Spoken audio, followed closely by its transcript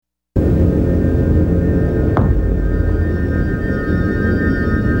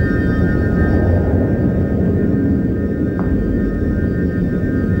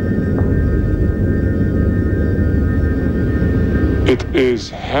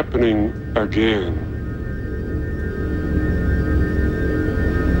happening again.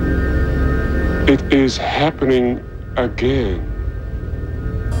 It is happening again.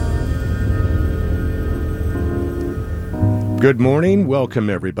 Good morning.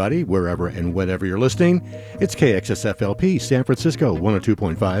 Welcome, everybody, wherever and whenever you're listening. It's KXSFLP, San Francisco,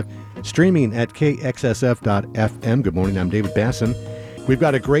 102.5, streaming at kxsf.fm. Good morning. I'm David Basson. We've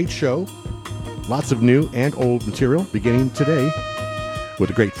got a great show. Lots of new and old material beginning today with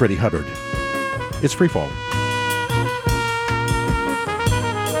the great Freddie Hubbard. It's FreeFall.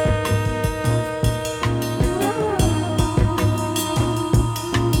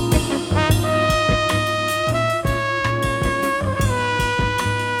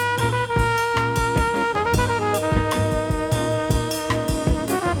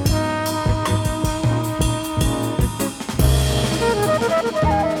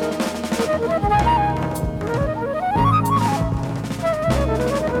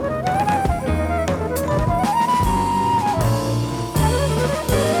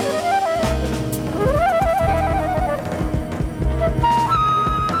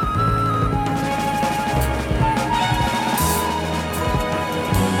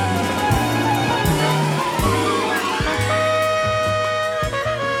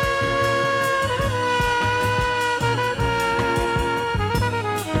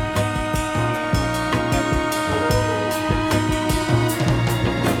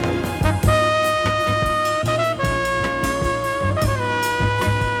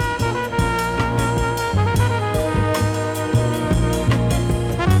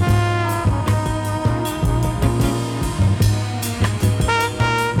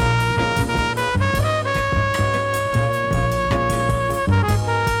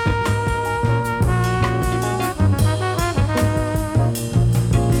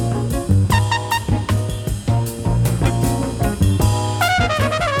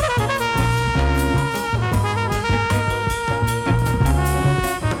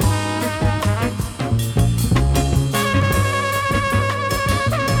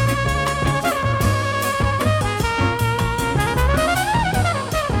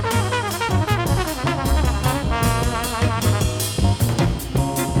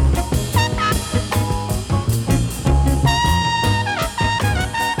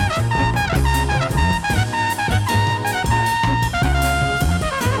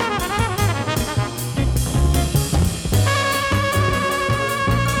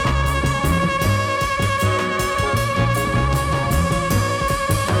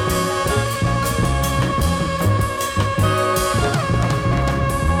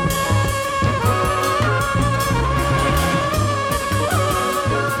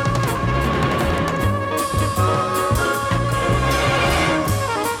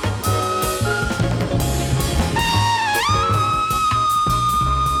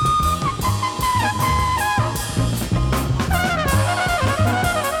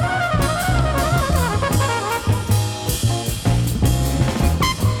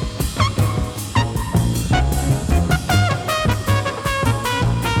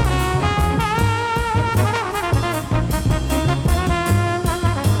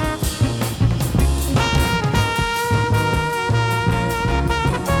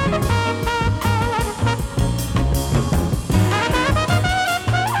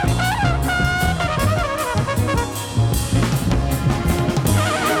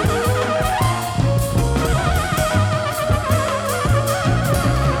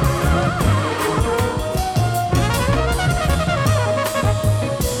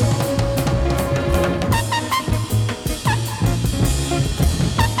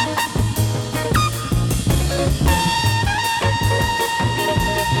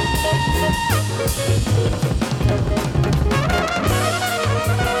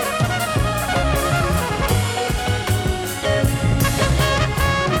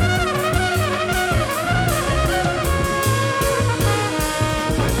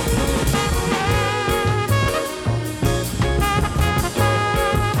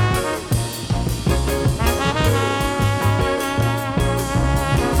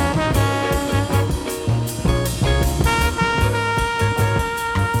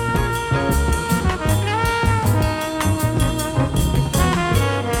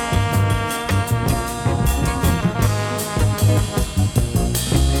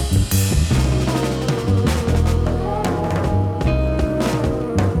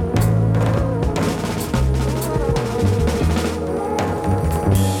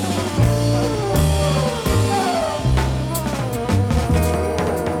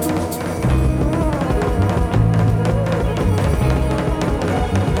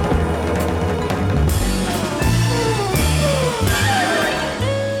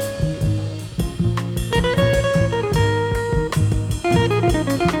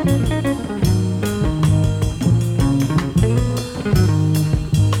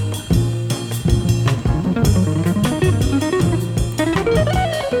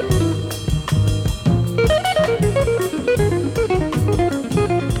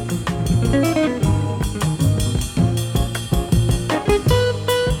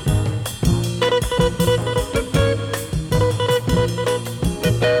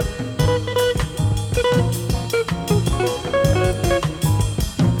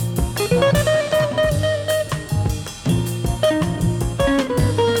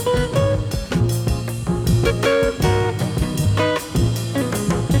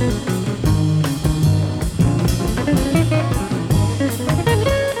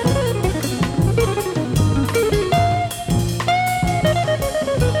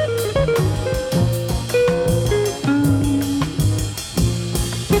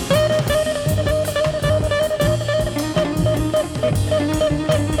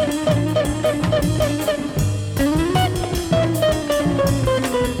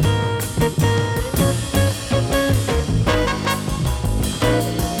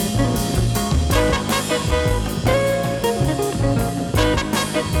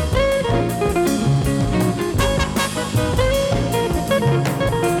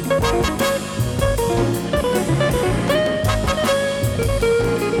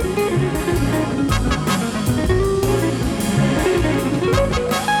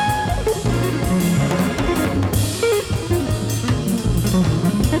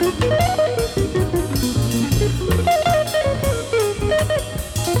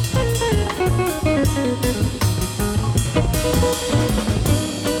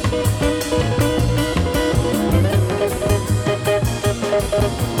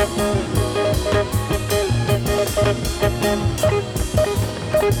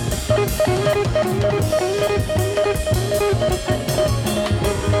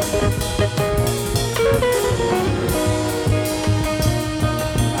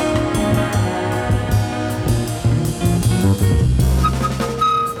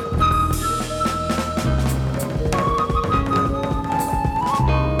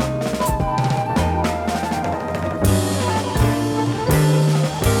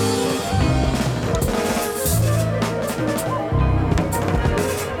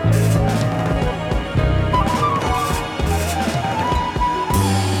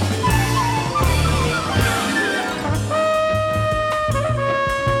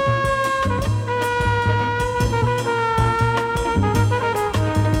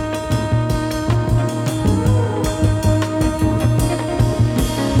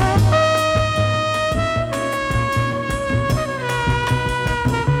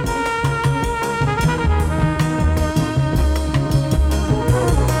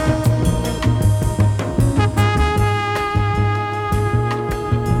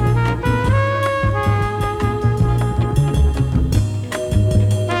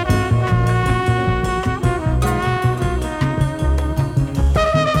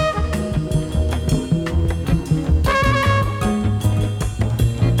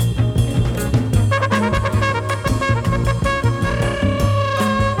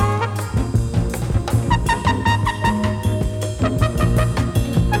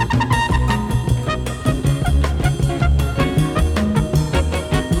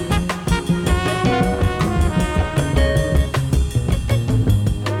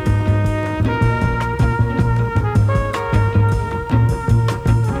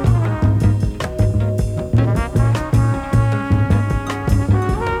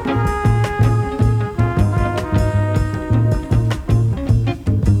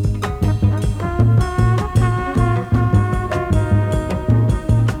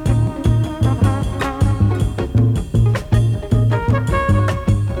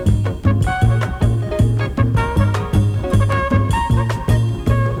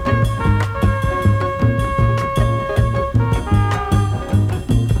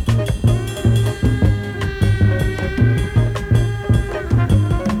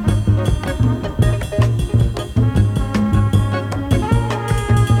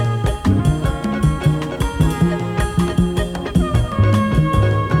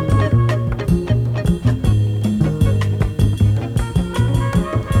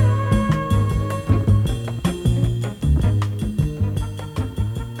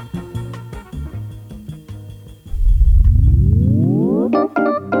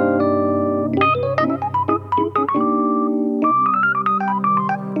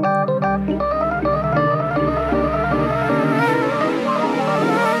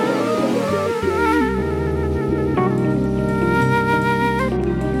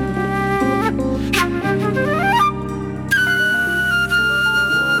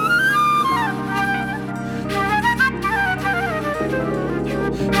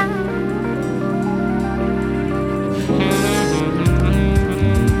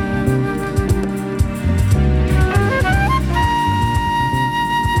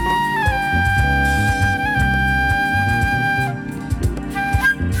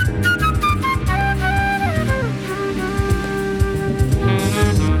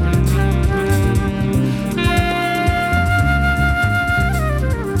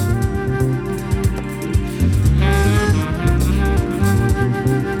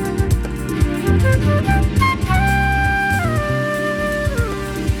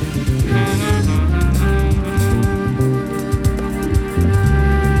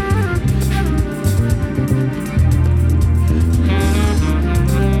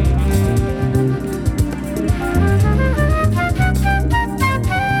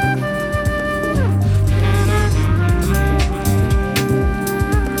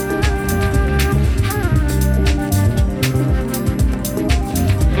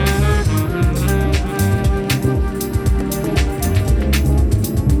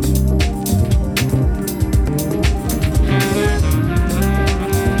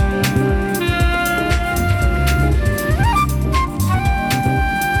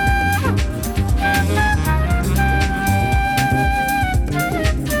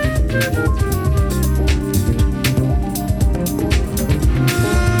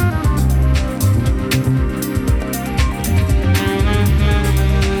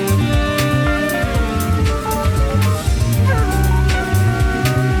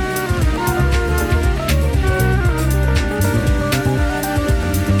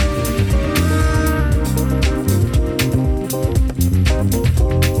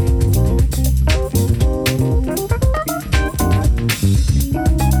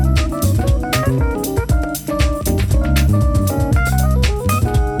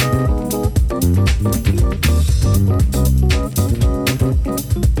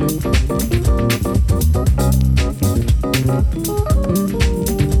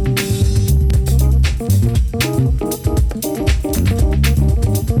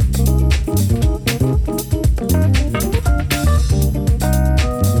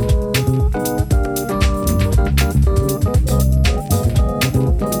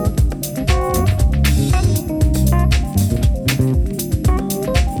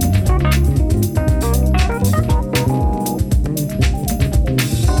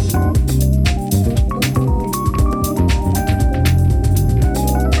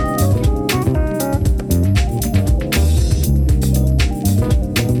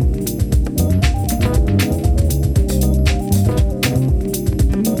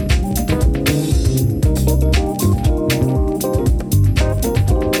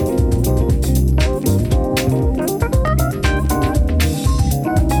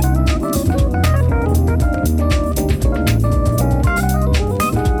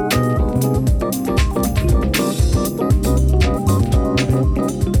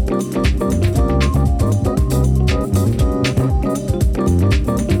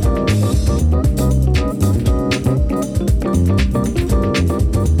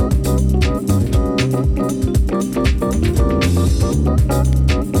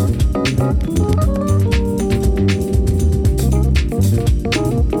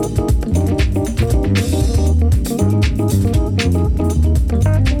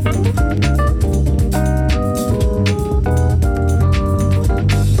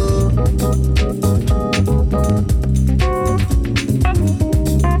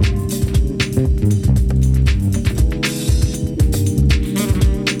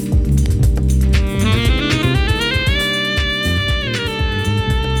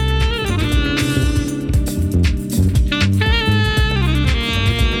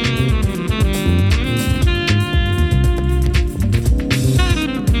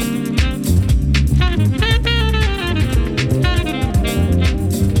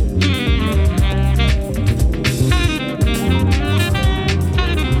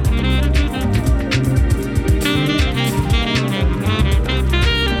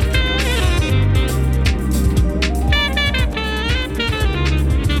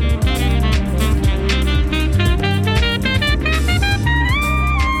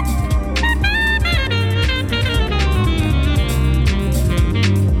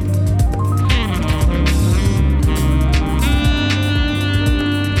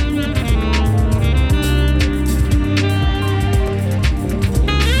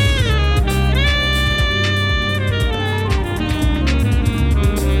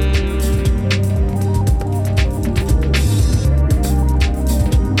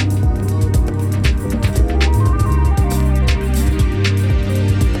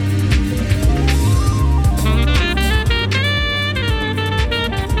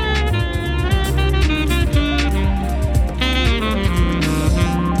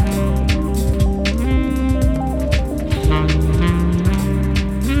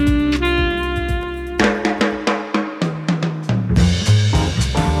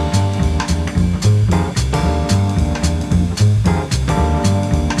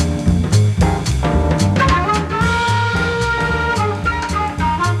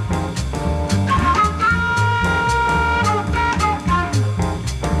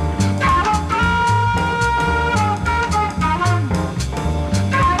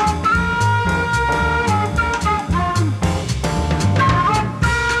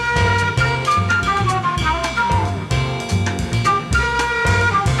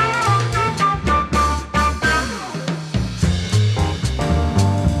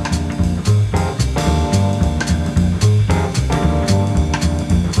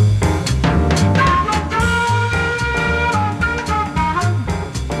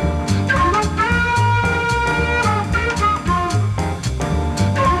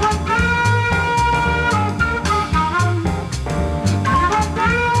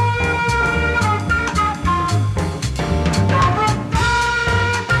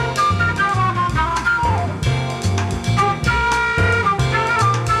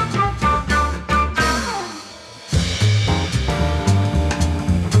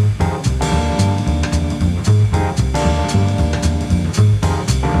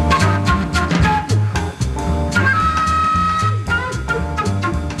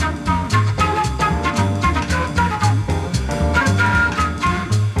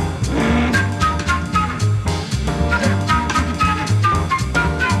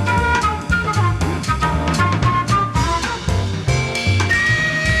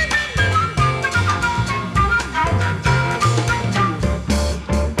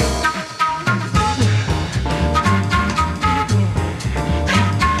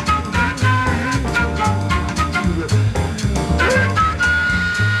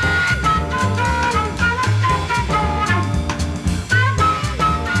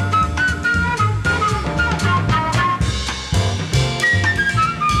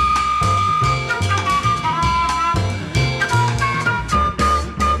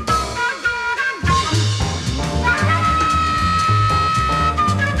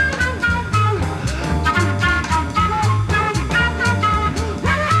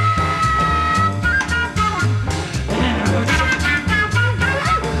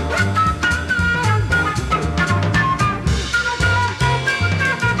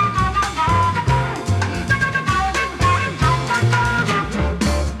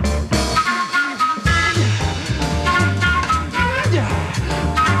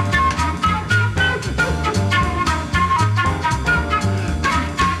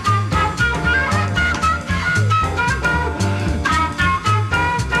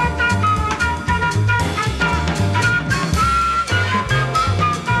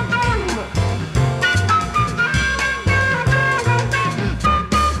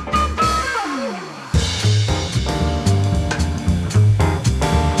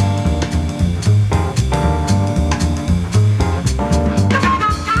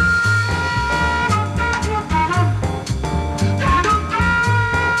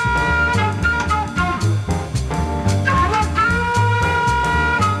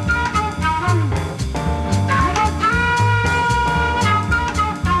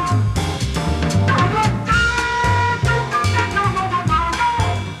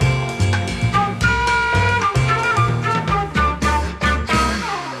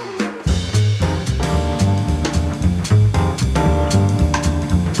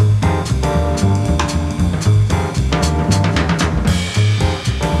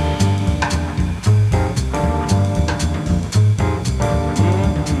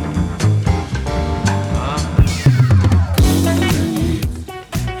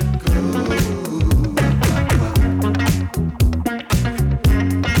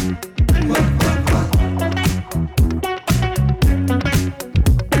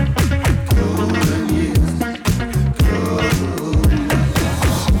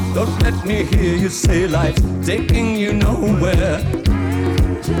 Don't let me hear you say life's taking you nowhere.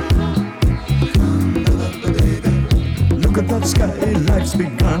 Look at that sky, life's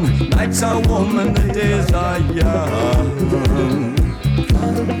begun. Nights are warm and the days are young.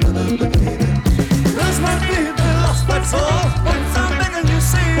 That's my baby, lost, that's all. Once I'm begging you,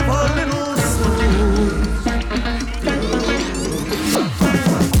 save her little soul.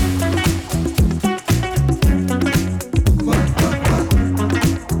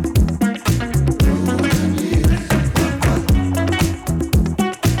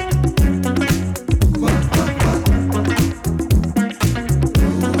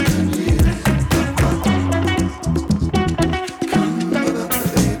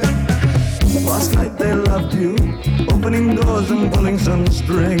 Opening doors and pulling some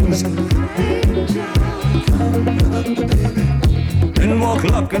strings. Didn't walk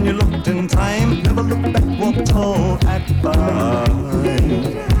luck and you looked in time. Never look back, walk tall, act fine.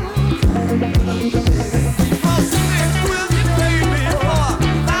 I'll stick with you, baby, for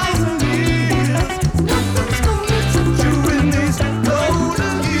 1,000 years. Nothing's gonna touch you in these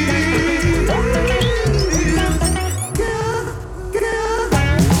golden years. Golden years.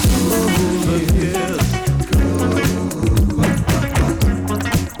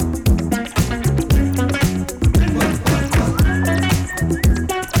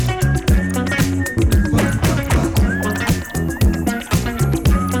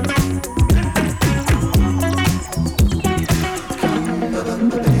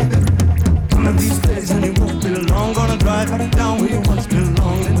 Back down where you once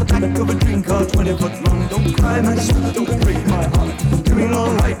belonged, in the back of a dream car 20 foot long. Don't cry, my son, don't break my heart. Doing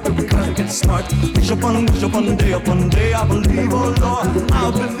all right, but we gotta get smart. Wish upon day upon day. I believe, oh Lord,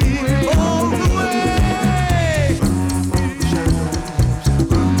 I believe all the way.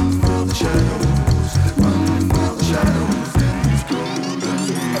 Run for the shadows, run for the shadows in these golden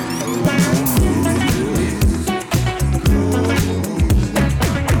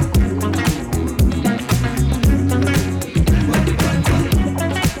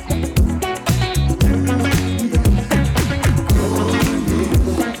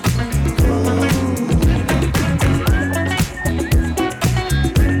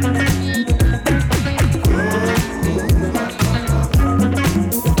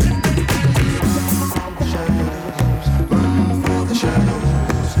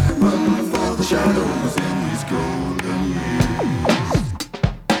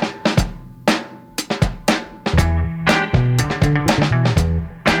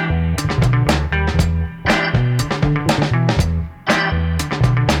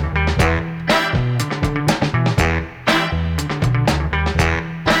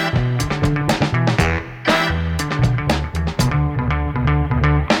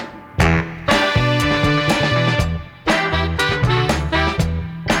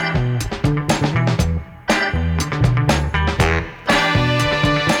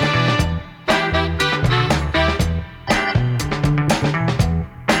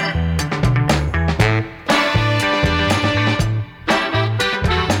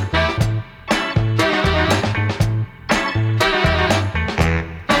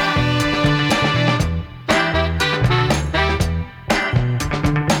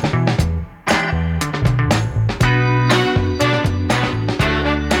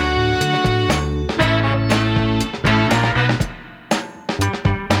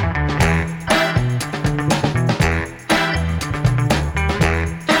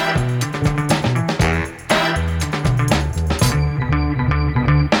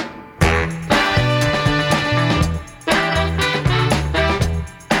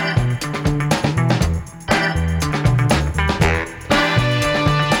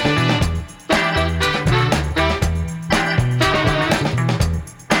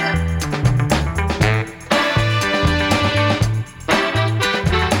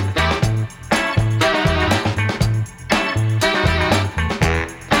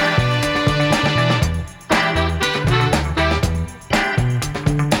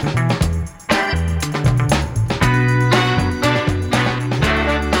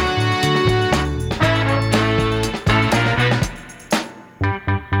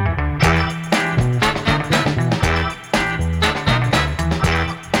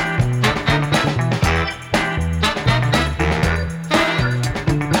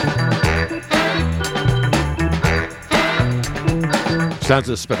Sounds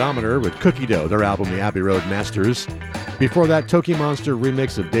of Speedometer with Cookie Dough, their album The Abbey Road Masters. Before that, TOKiMONSTA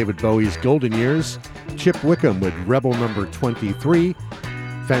remix of David Bowie's Golden Years. Chip Wickham with Rebel Number 23.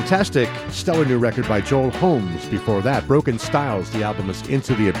 Fantastic, stellar new record by Joel Holmes. Before that, Broken Styles, the album is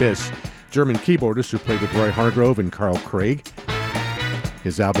Into the Abyss. German keyboardist who played with Roy Hargrove and Carl Craig.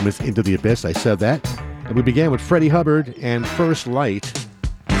 His album is Into the Abyss, I said that. And we began with Freddie Hubbard and First Light,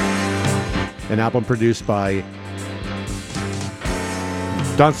 an album produced by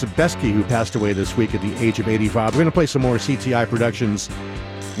Don Sebeski, who passed away this week at the age of 85. We're going to play some more CTI Productions.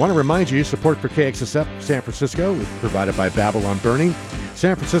 Want to remind you, support for KXSF San Francisco is provided by Babylon Burning,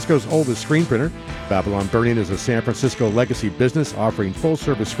 San Francisco's oldest screen printer. Babylon Burning is a San Francisco legacy business offering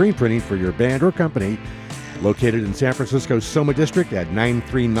full-service screen printing for your band or company. Located in San Francisco's Soma District at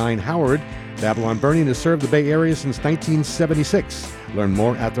 939 Howard, Babylon Burning has served the Bay Area since 1976. Learn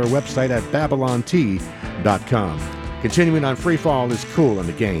more at their website at BabylonT.com. Continuing on FreeFall is Kool and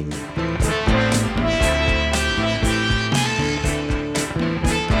the Gang.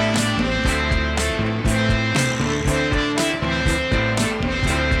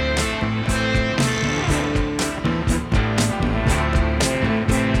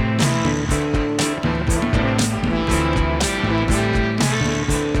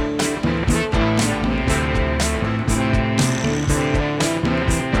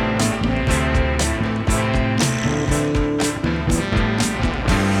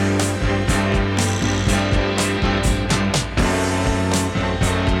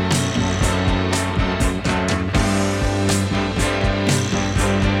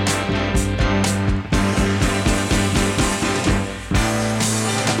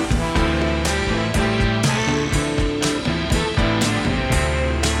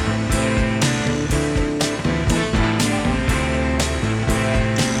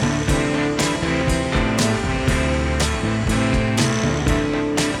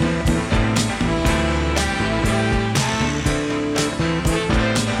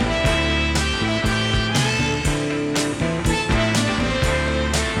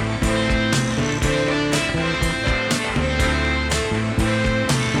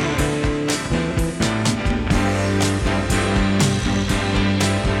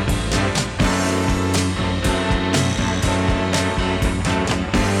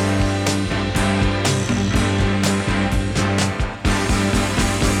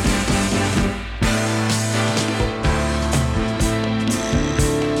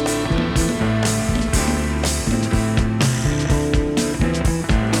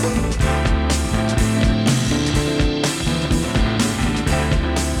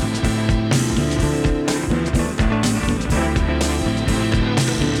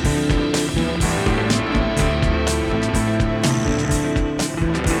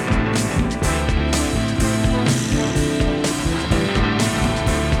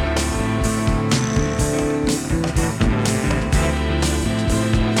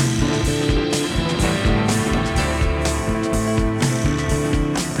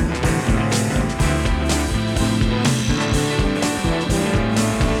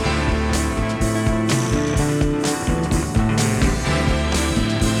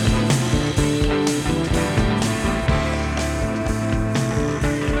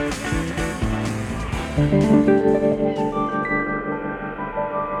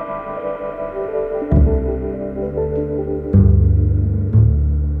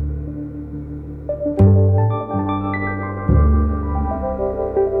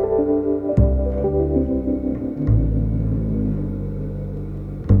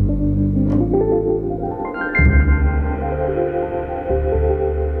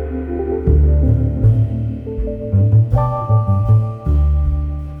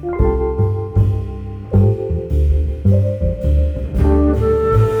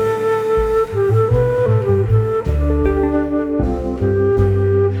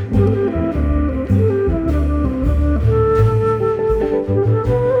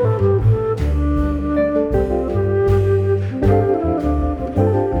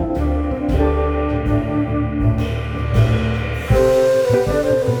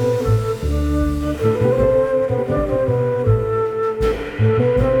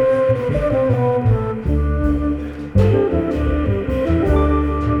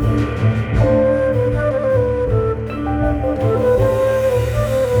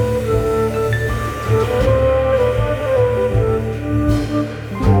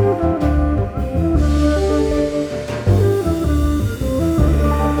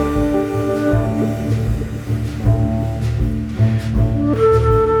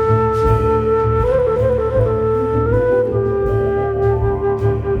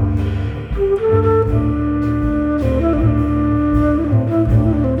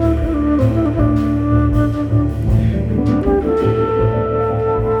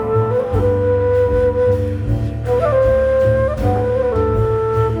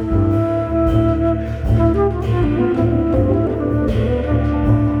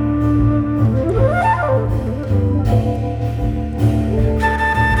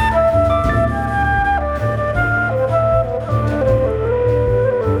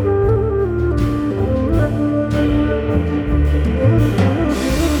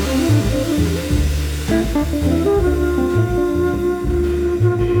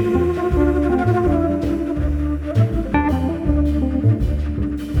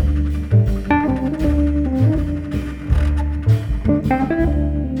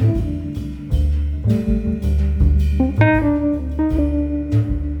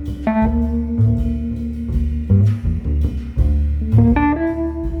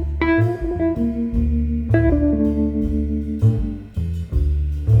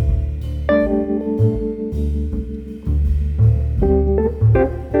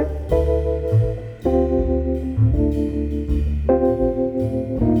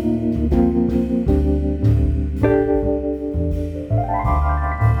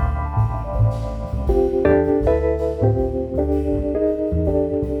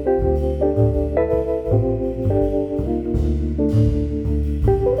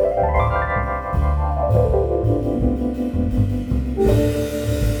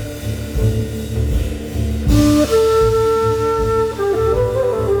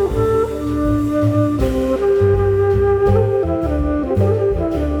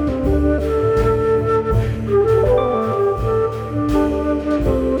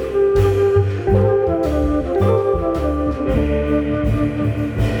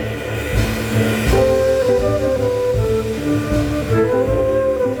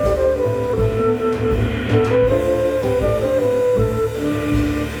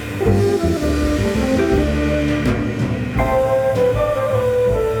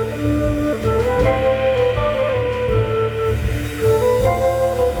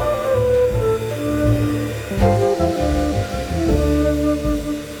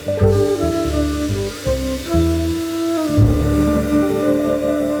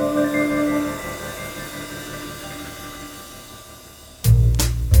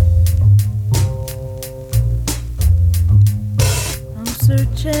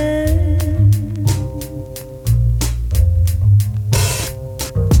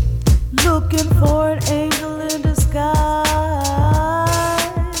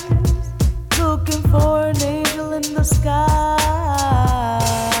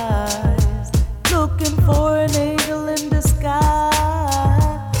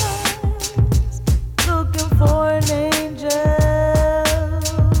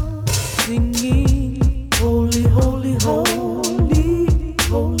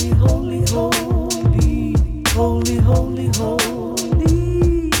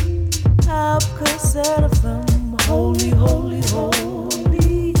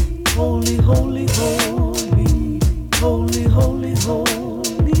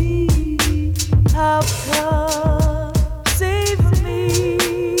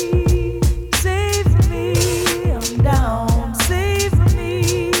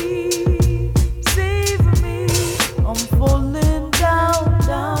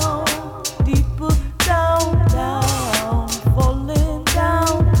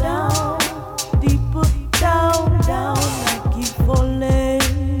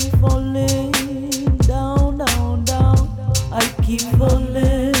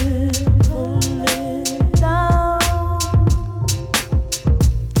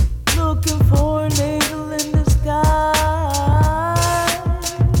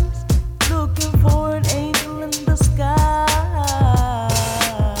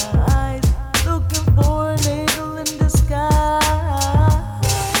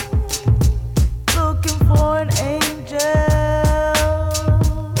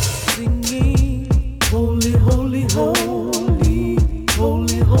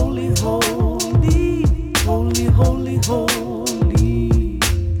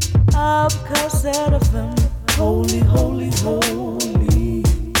 seraphim. Holy, holy, holy,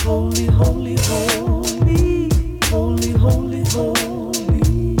 holy, holy, holy, holy, holy,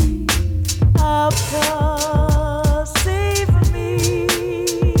 holy. Abba, save me,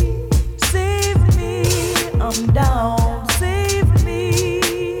 I'm down. Save me,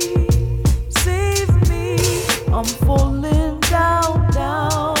 I'm falling down,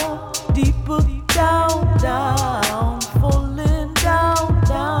 down, deeper down, down, falling down,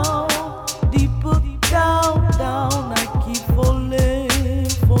 down, deeper down, down. I keep falling,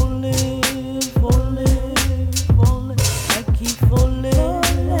 falling, falling, falling. I keep falling,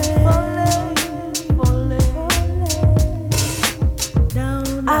 falling, falling, down.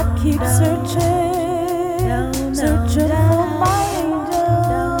 I keep searching, searching for my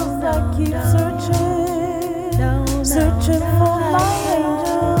angels. I keep searching, searching for my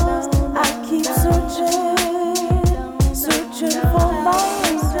angels. I keep searching, searching for my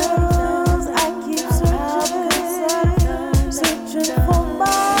angels. I keep searching, searching for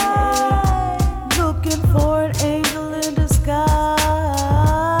my, looking for an angel in disguise,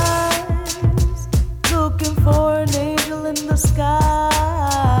 looking for an angel in the skies,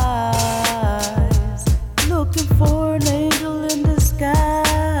 looking for an angel.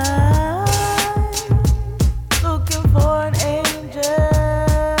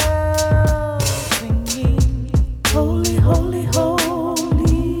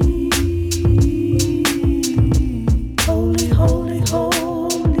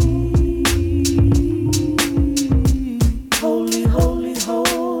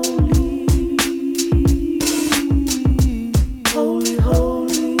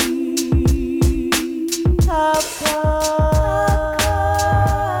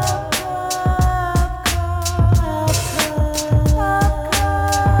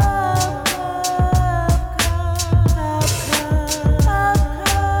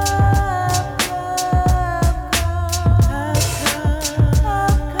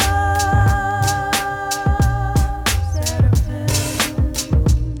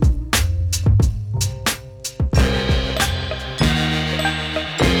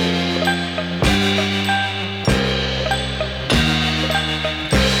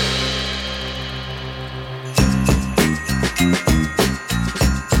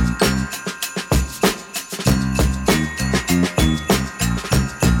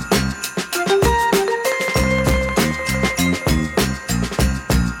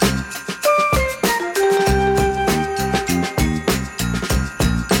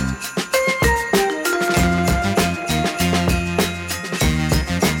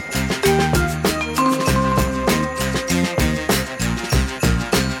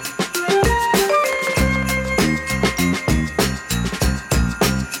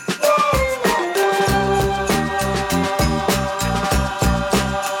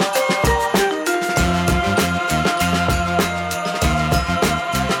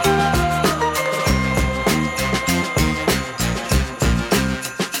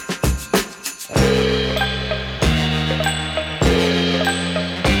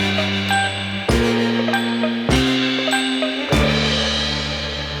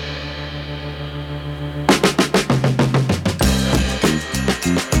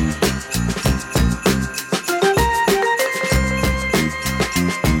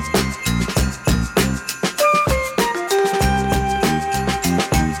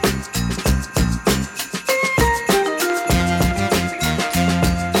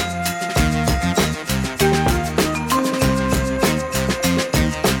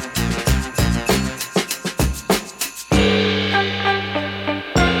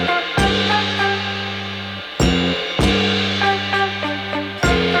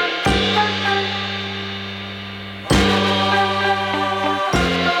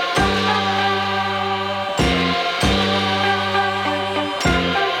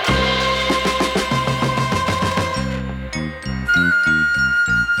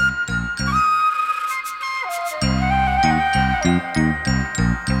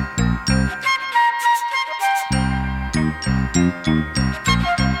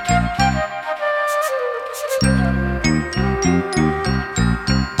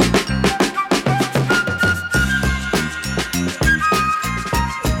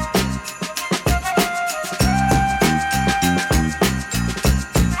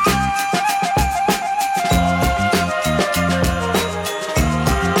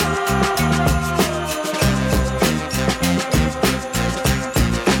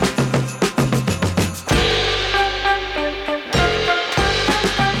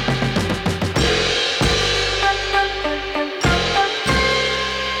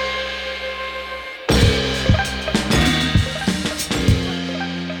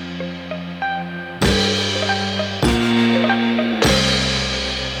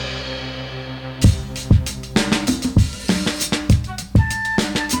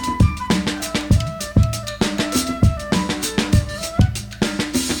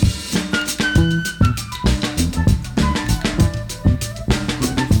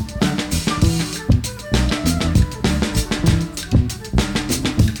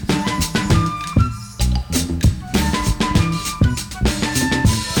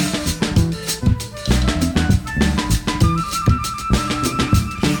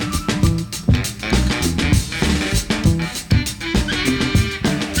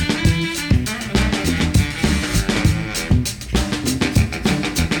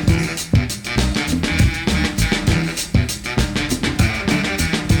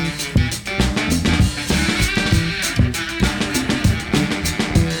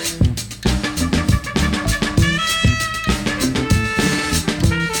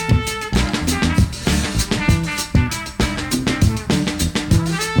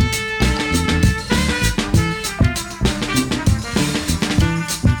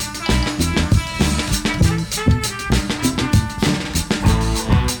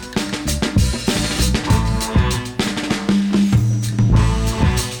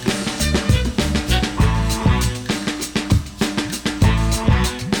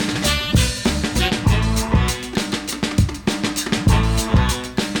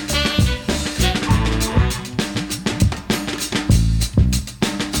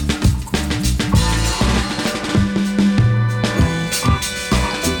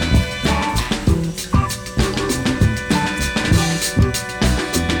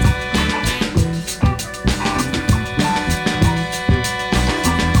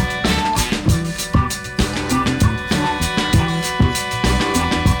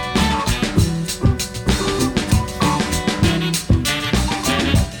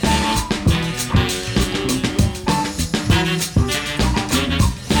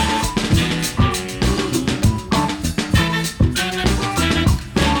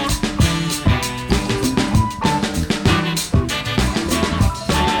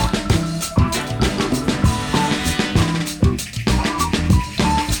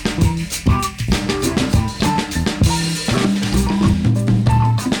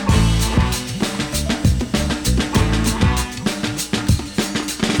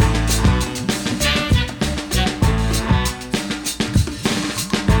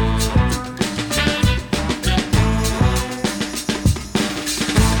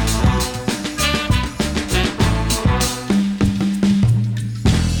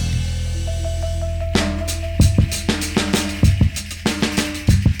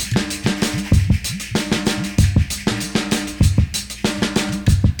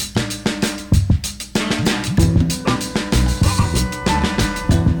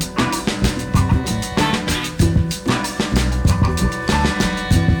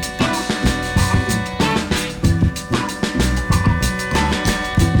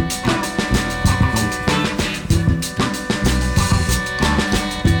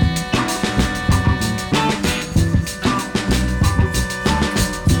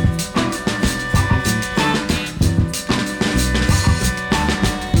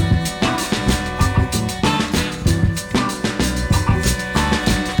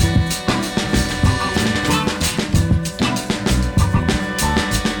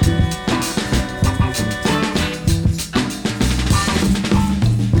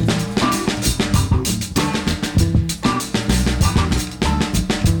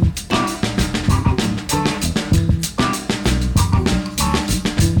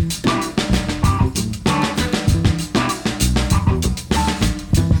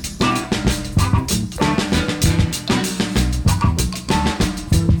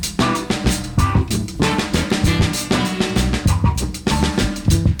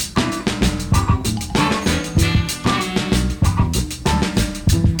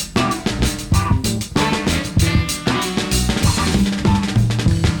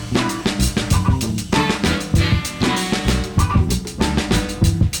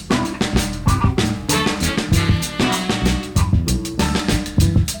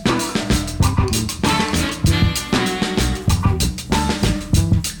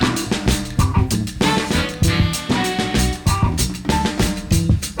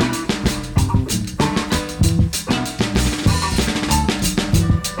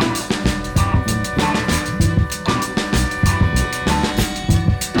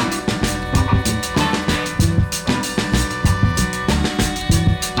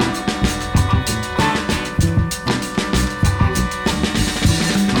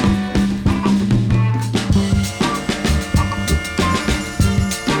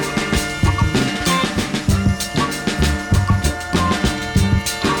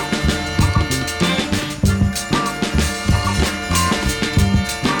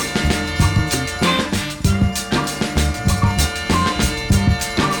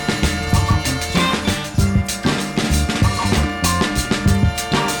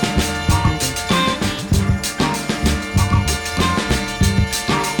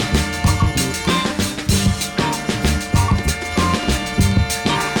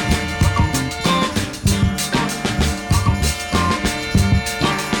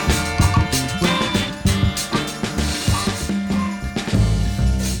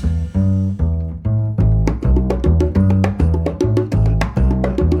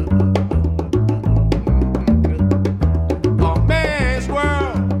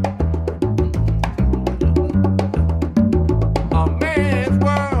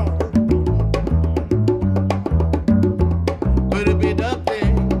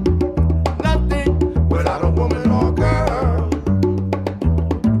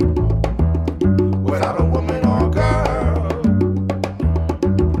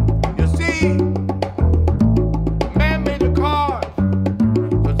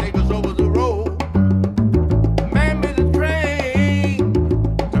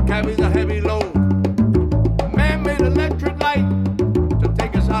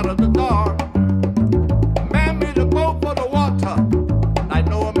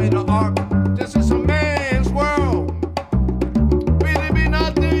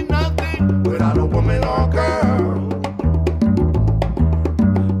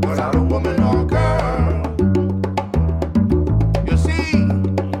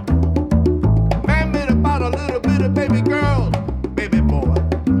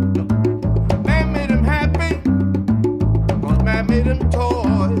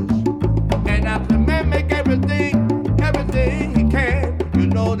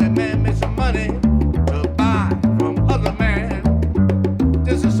 know that man makes some money to buy from other man.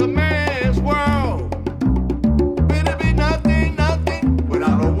 This is a man's world. It'll be nothing, nothing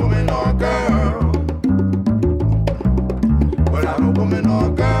without a woman or a girl. Without a woman or a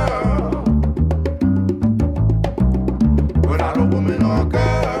girl. Without a woman or a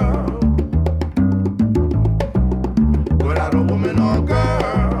girl. Without a woman or a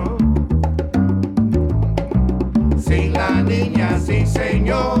girl. Sin la niña, sin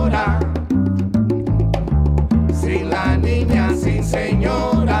señora. Sin la niña, sin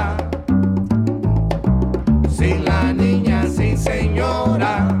señora. Sin la niña, sin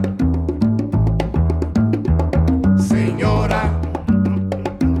señora. Señora.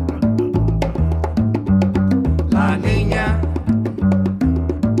 La niña.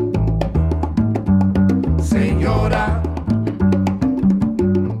 Señora.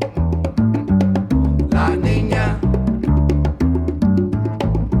 La niña.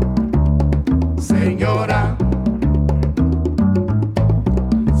 Señora.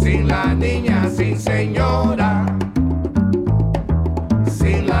 Sin la niña, sin señora.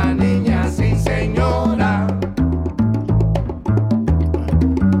 Sin la niña, sin señora.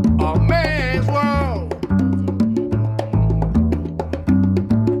 A man's world.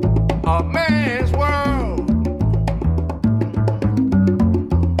 A man's world.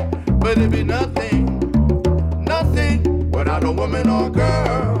 But it'd be nothing, nothing without a woman or a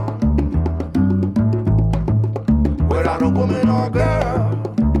girl. Without a woman or a girl.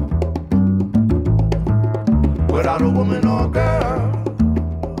 Without a woman or a girl.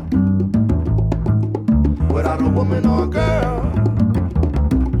 Without a woman or a girl.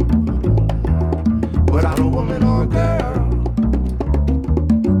 Without a woman or a girl.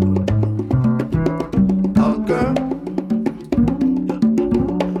 A girl.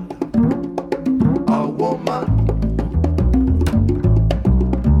 A woman.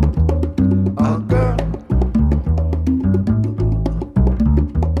 A girl.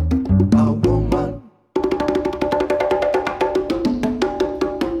 A woman.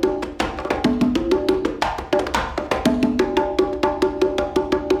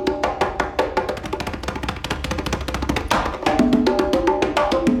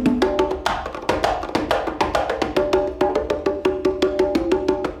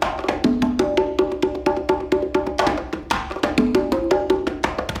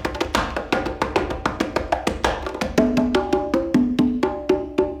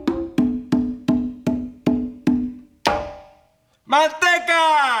 Manteca!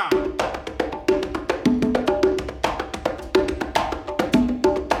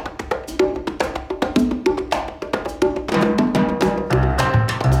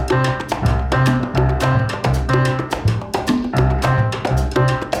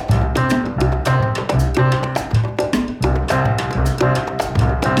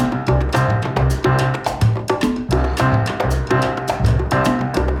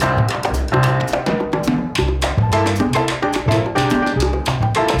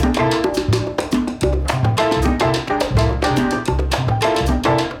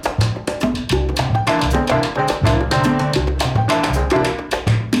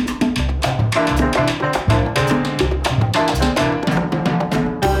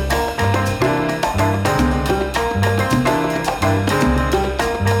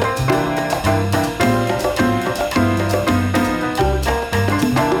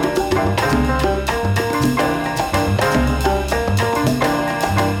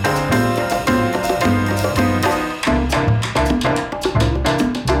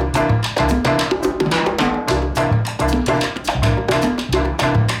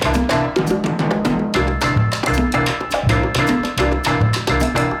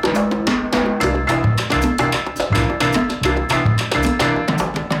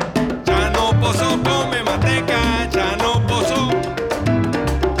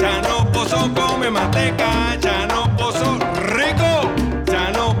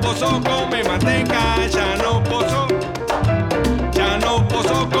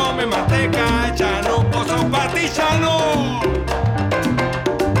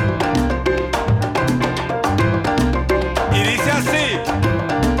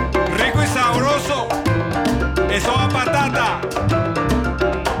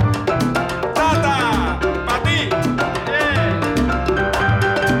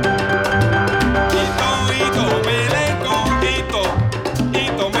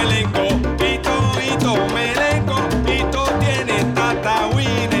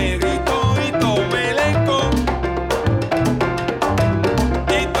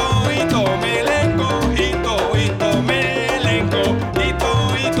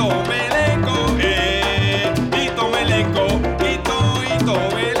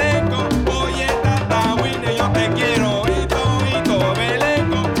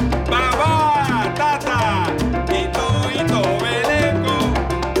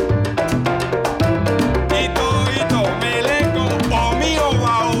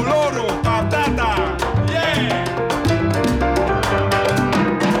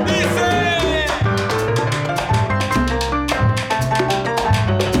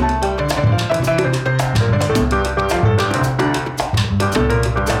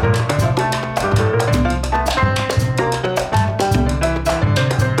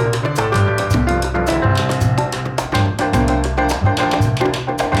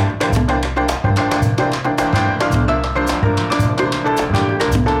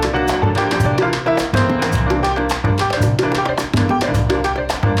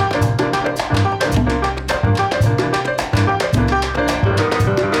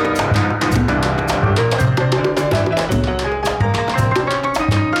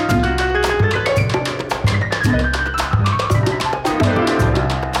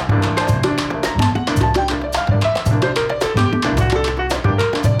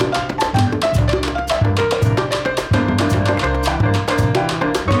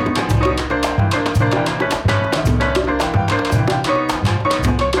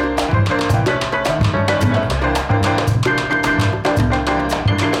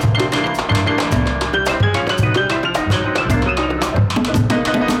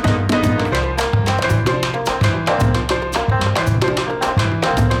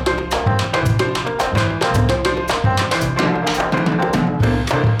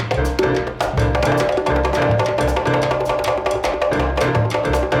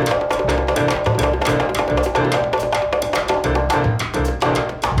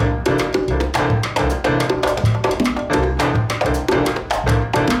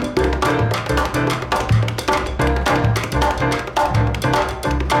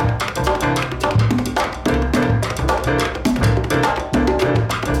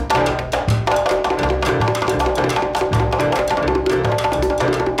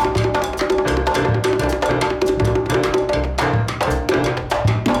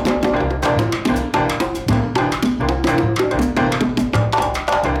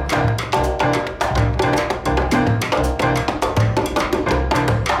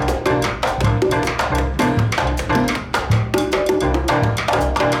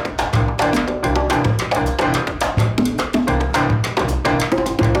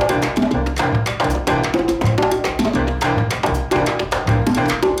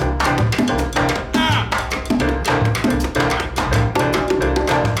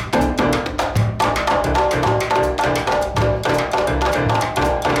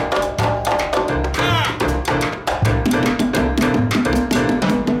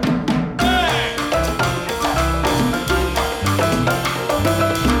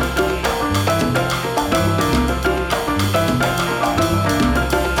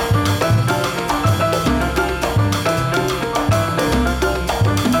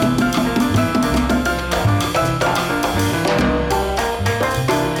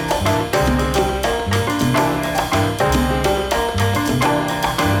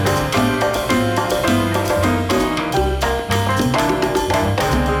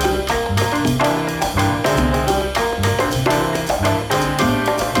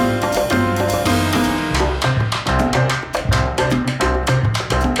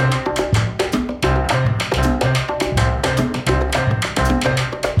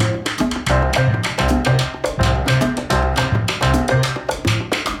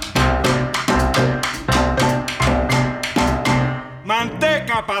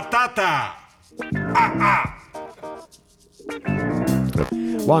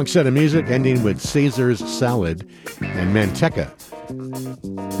 Long set of music ending with César's Salad and Manteca.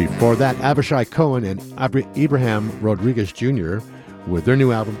 Before that, Avishai, Cohen, and Abraham Rodriguez Jr. with their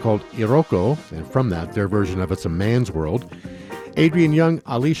new album called Iroko, and from that, their version of It's a Man's World. Adrian, Younge,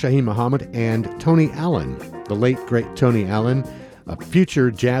 Ali Shaheed Muhammad, and Tony Allen, the late, great Tony Allen, a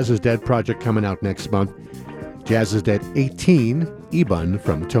future Jazz is Dead project coming out next month. Jazz is Dead 18, Ebun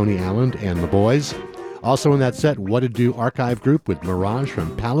from Tony Allen and the Boys. Also in that set, Whatitdo archive group with Mirage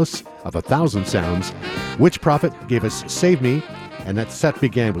from Palace of 1,000 Sounds. Witch Prophet gave us Save Me, and that set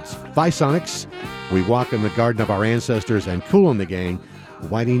began with Phi-Sonics, We Walk in the Garden of Our Ancestors, and Kool and the Gang,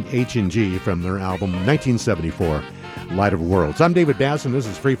 Whiting H&G from their album 1974, Light of Worlds. I'm David Bass, and this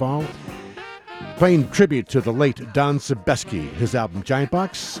is FreeFall, playing tribute to the late Don Sebesky, his album Giant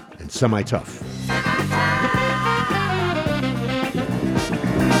Box and Semi-Tough.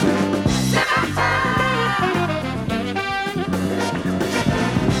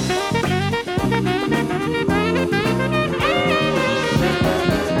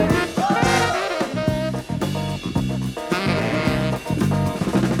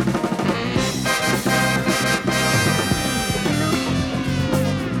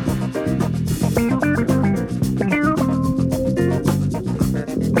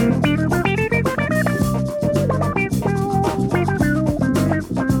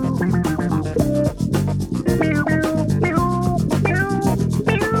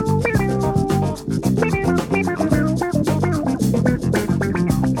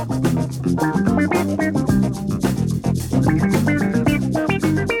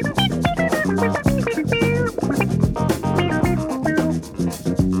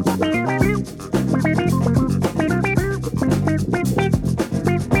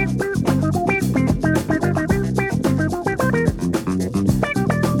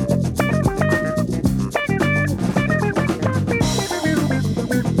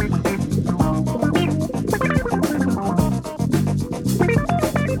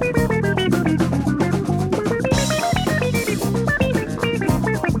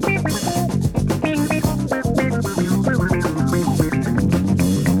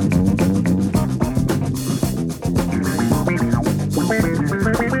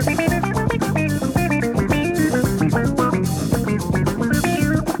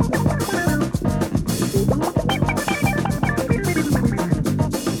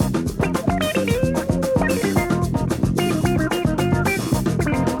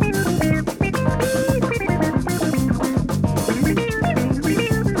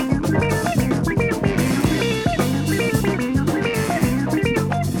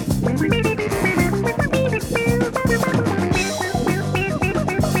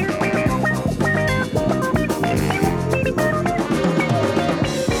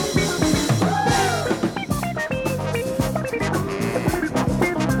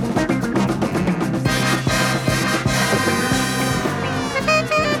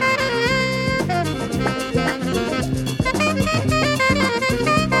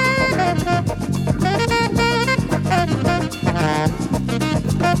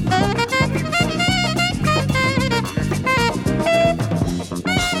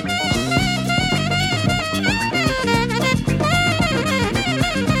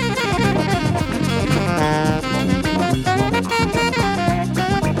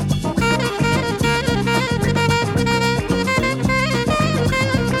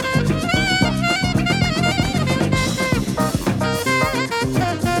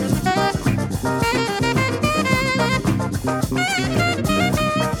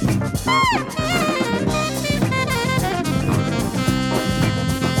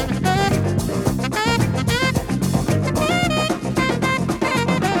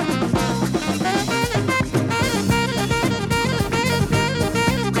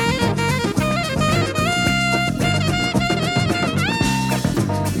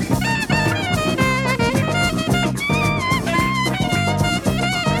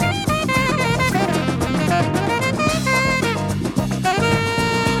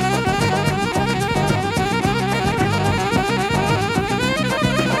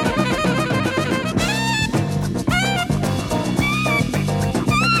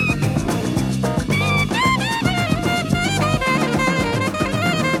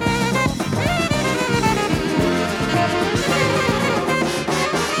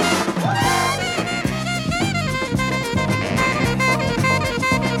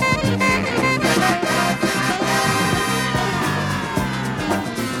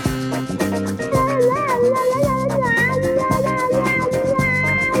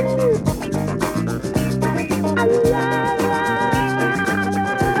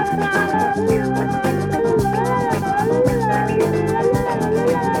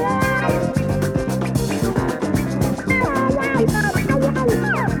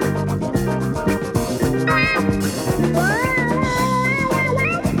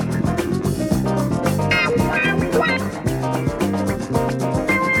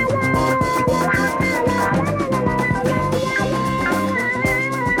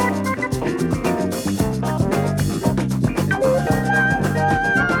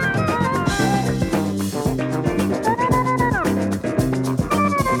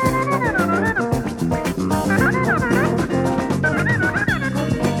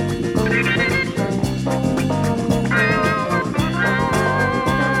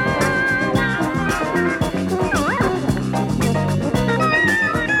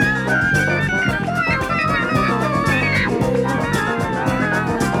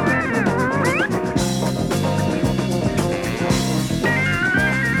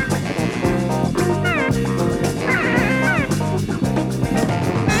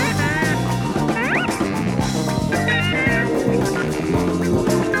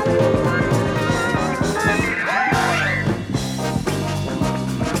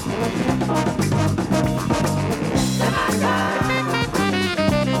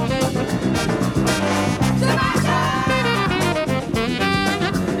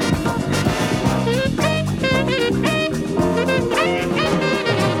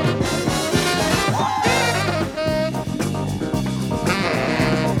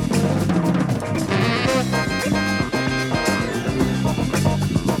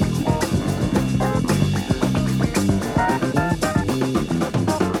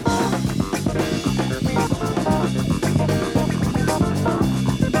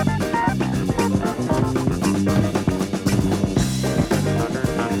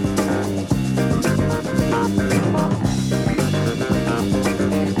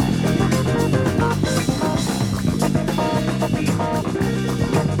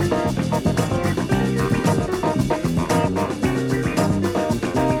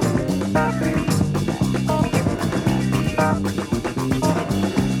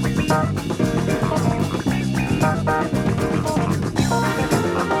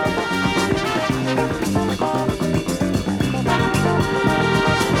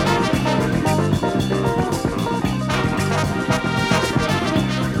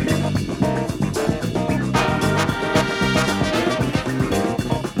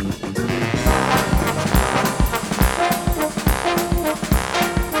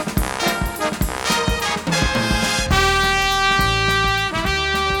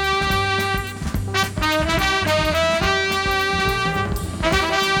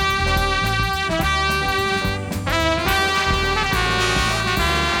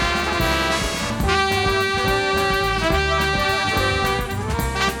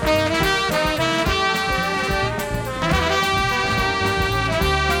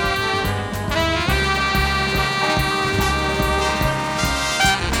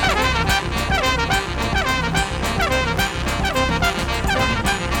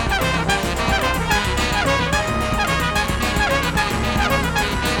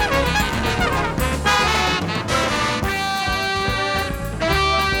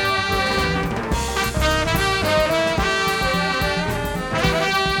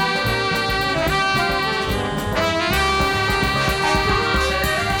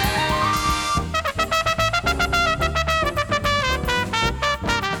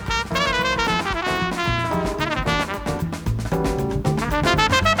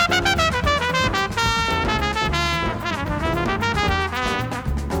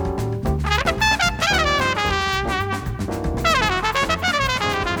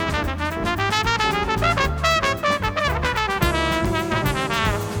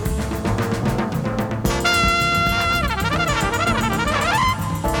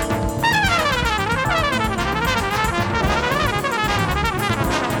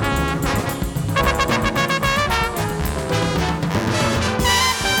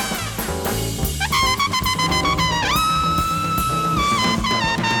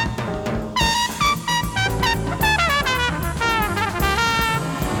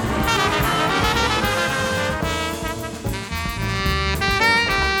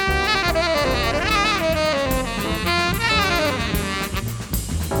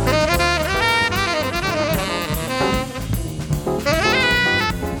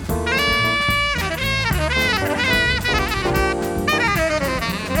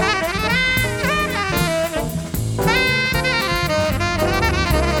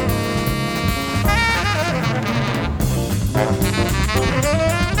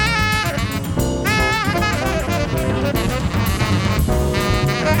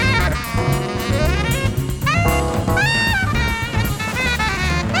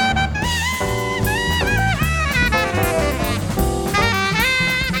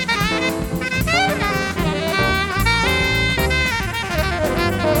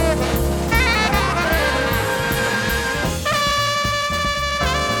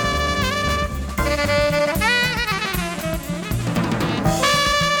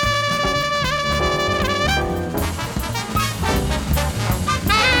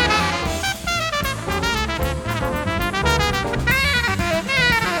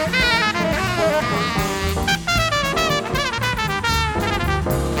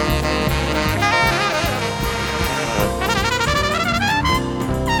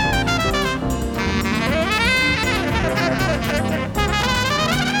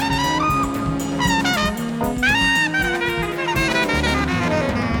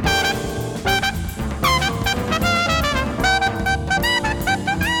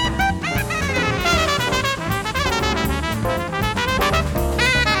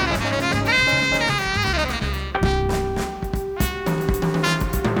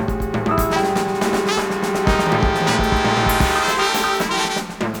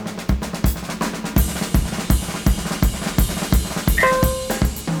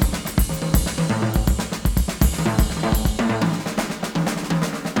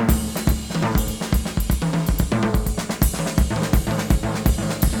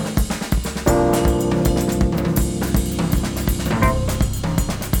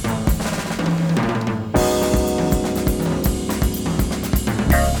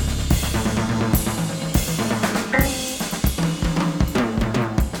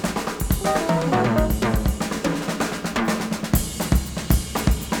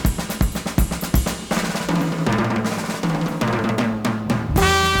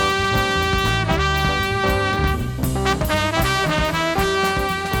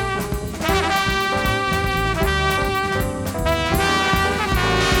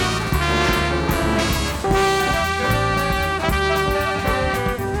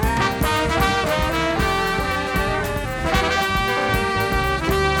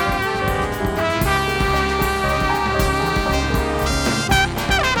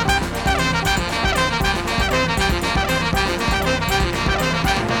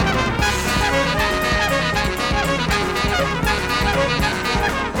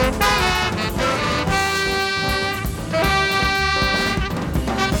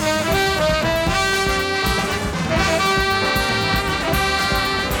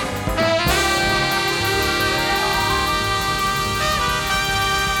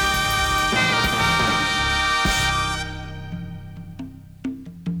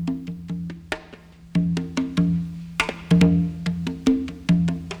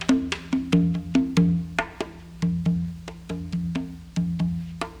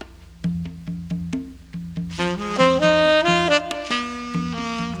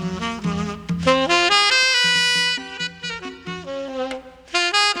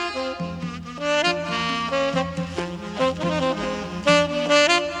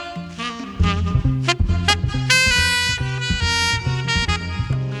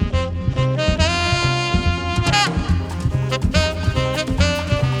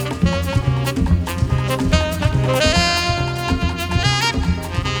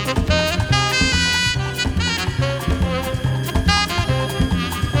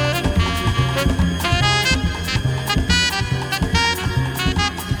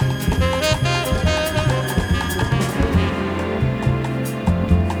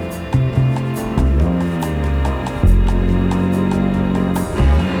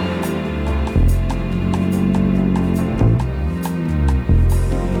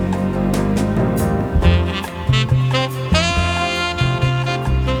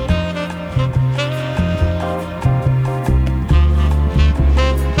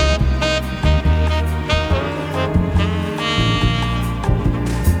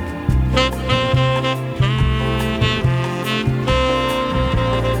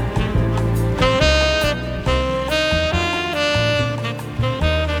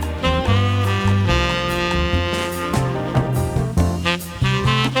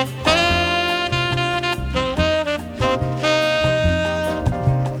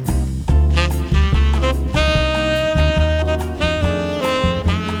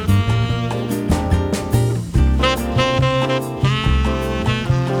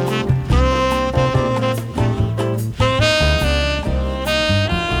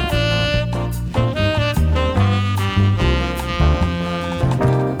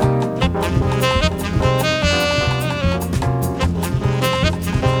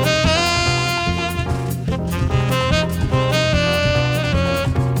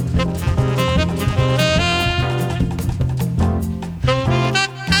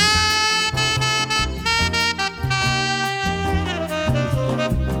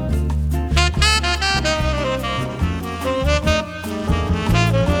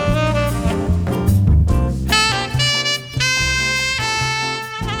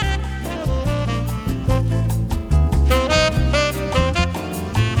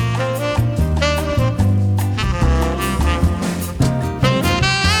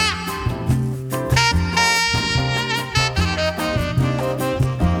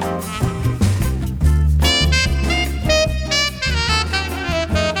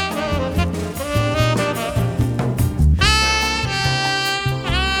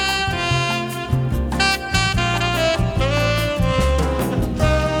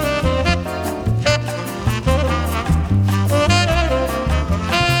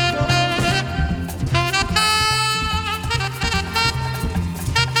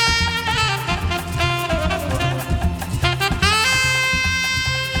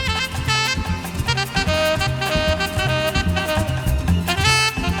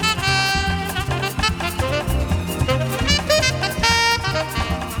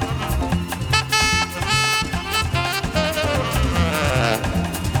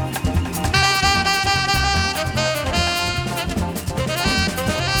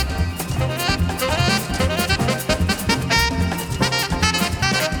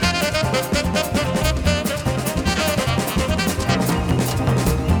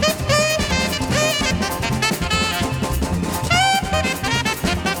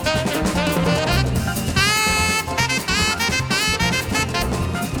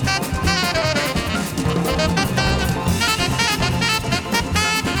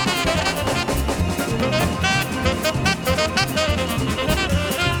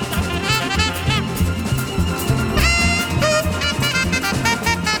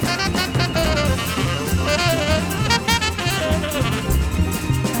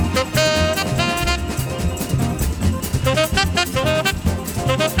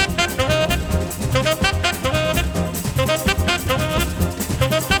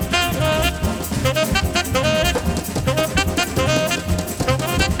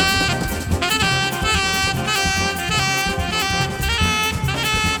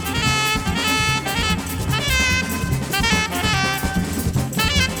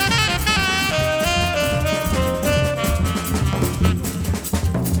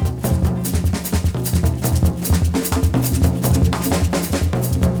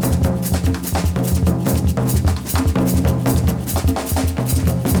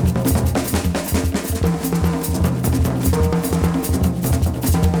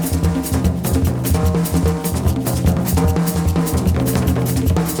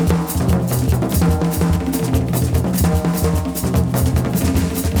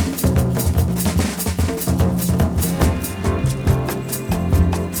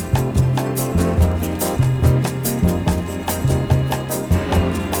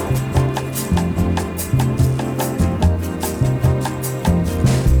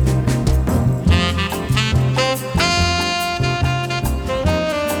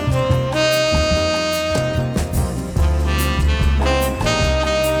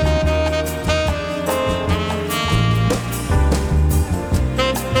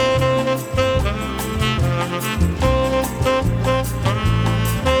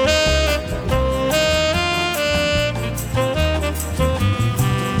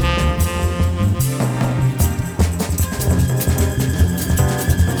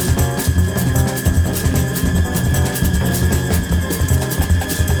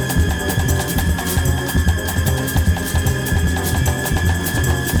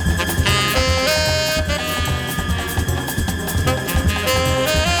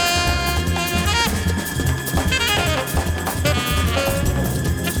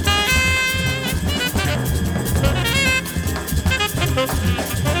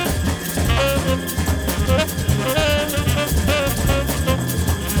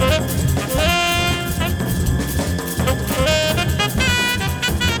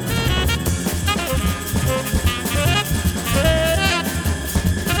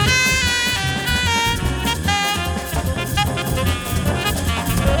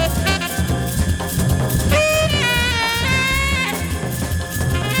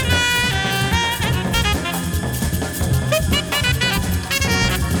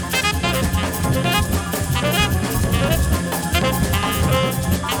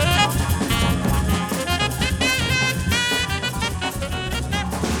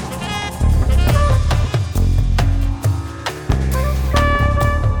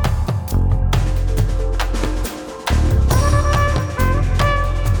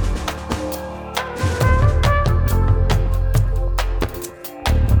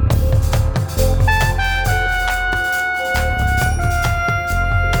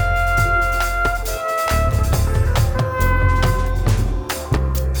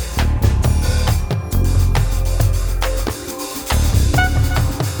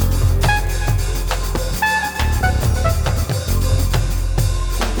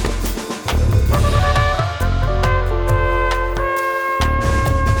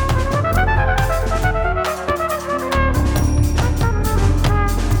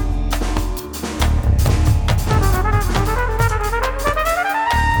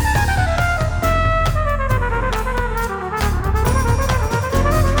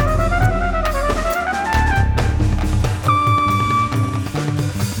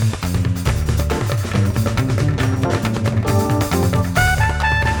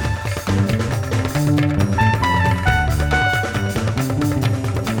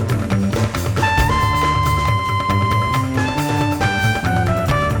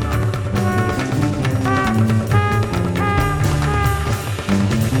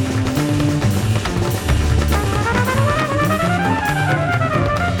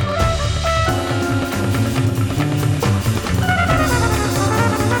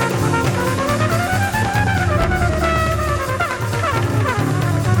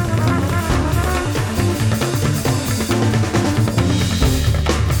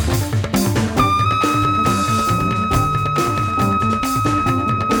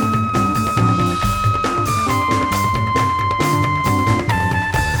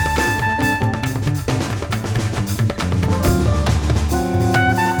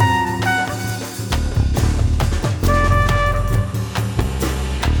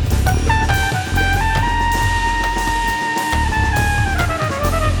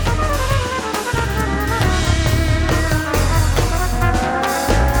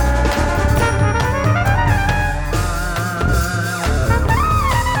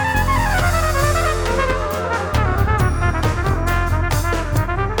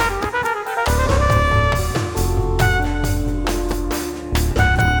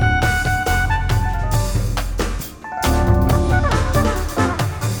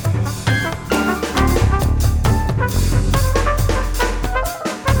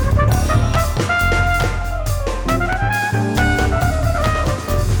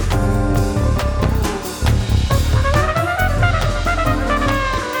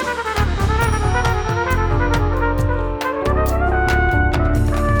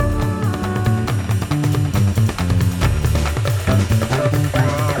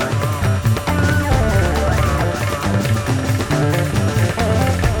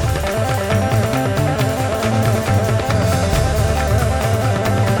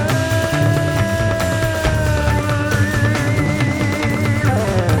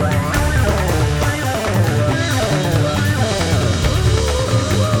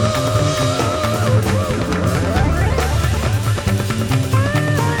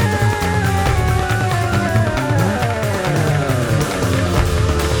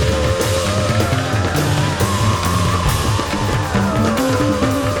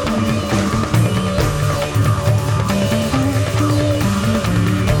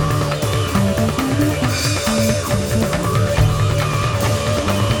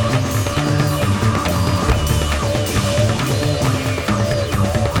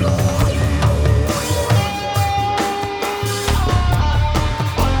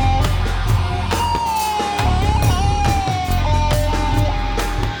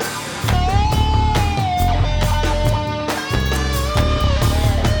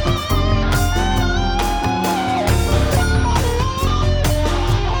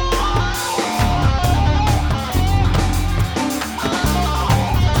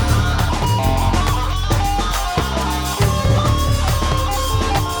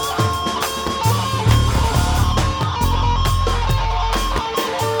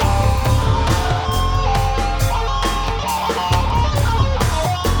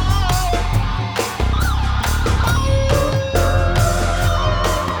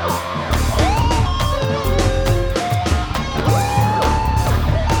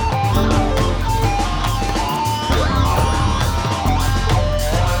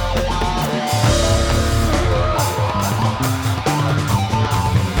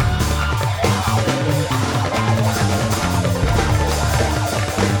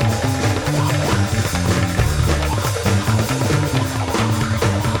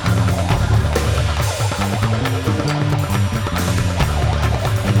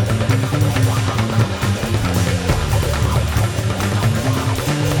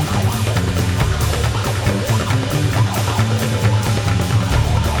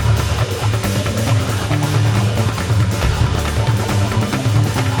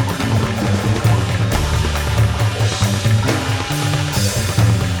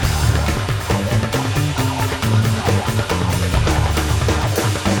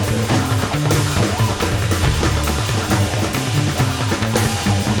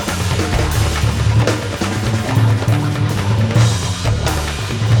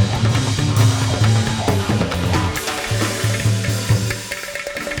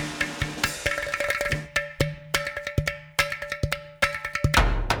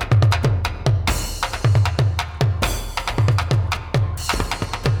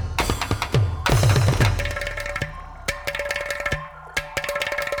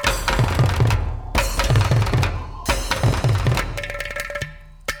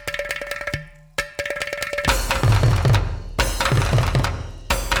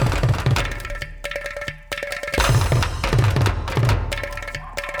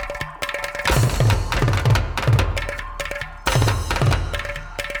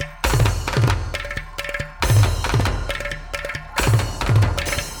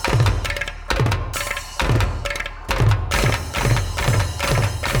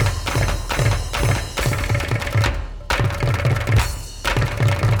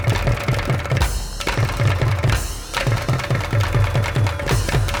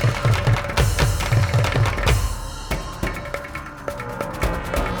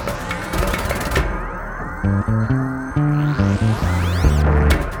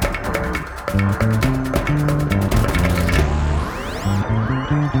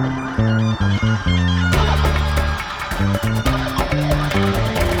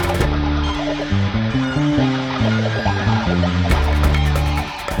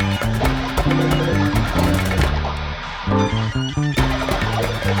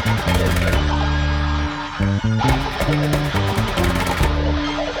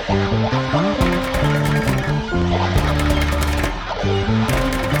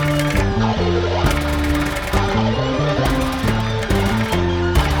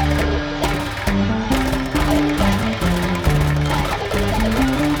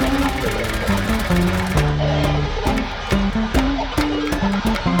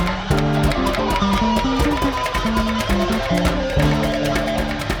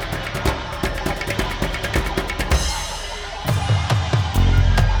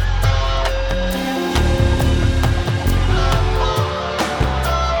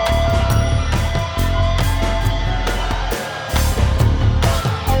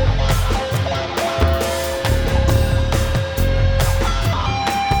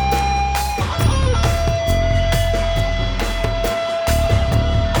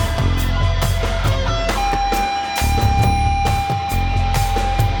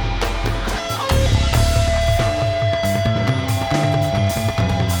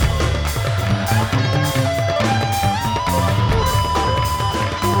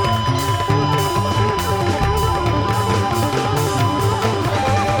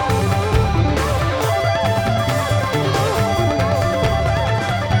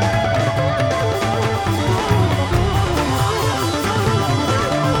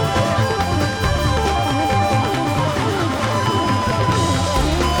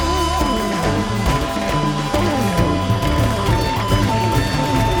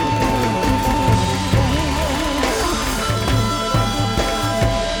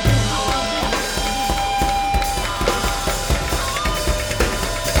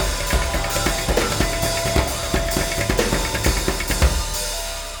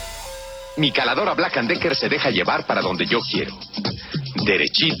 Mi caladora Black & Decker se deja llevar para donde yo quiero.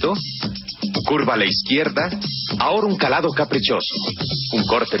 Derechito, curva a la izquierda, ahora un calado caprichoso. Un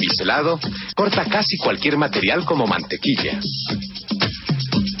corte biselado, corta casi cualquier material como mantequilla.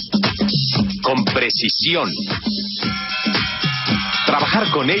 Con precisión. Trabajar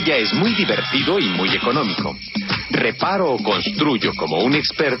con ella es muy divertido y muy económico. Reparo o construyo como un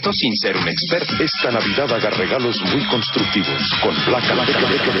experto sin ser un experto. Esta Navidad haga regalos muy constructivos con Black &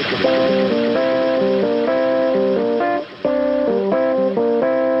 Decker.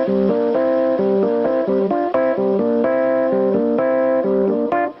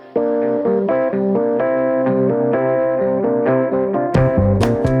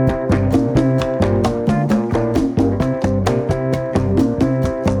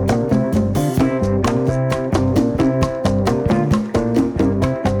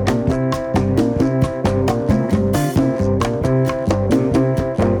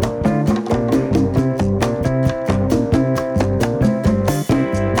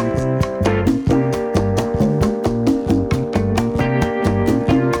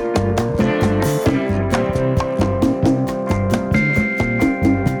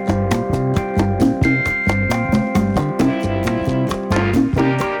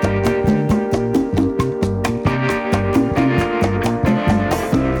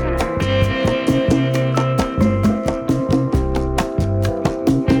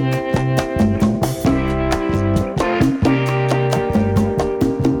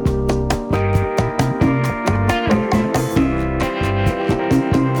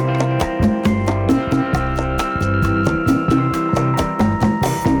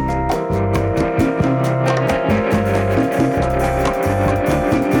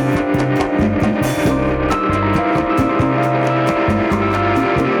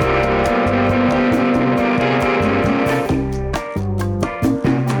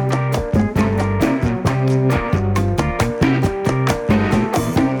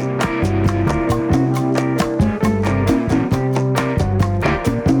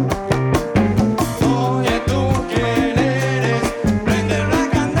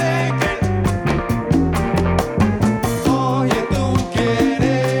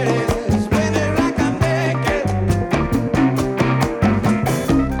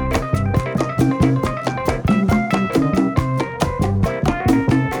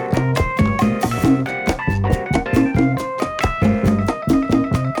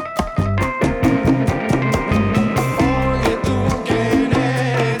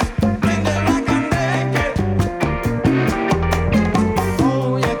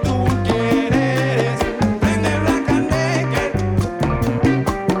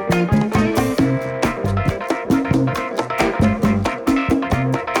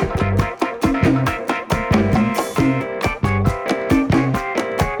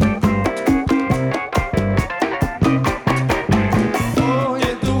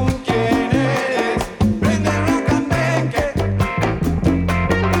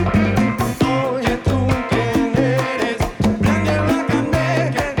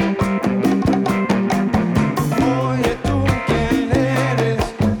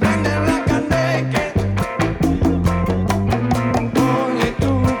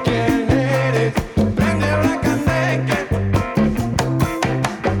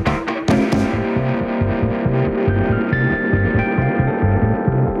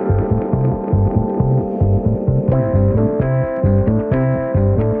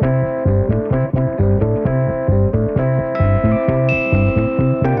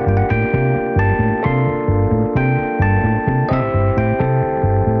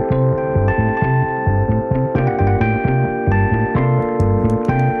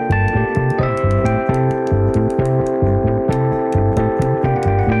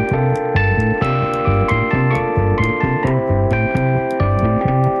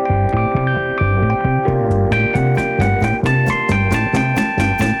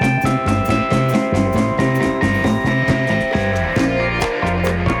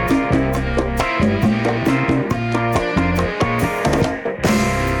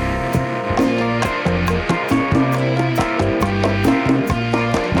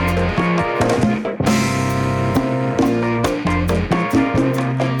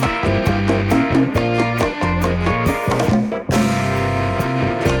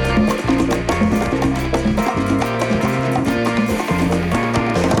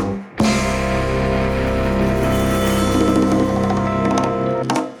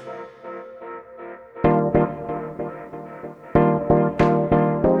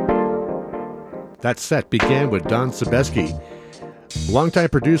 That set began with Don Sebesky, longtime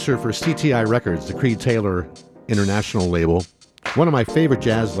producer for CTI Records, the Creed Taylor International label, one of my favorite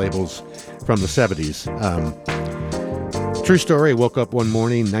jazz labels from the 70s. True story, I woke up one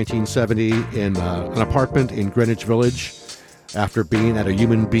morning, 1970, in an apartment in Greenwich Village after being at a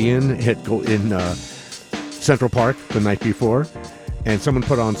human being in Central Park the night before. And someone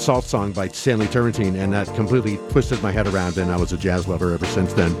put on Salt Song by Stanley Turrentine, and that completely twisted my head around, and I was a jazz lover ever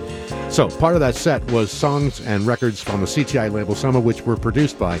since then. So part of that set was songs and records from the CTI label, some of which were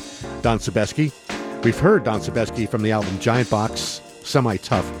produced by Don Sebesky. We've heard Don Sebesky from the album Giant Box,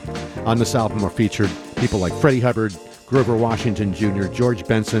 Semi-Tough. On this album are featured people like Freddie Hubbard, Grover Washington Jr., George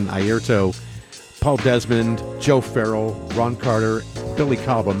Benson, Iroko, Paul Desmond, Joe Farrell, Ron Carter, Billy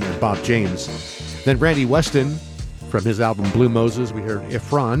Cobham, and Bob James. Then Randy Weston, from his album Blue Moses, we heard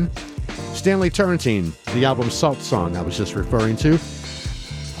Ifran. Stanley Turrentine, the album Salt Song I was just referring to.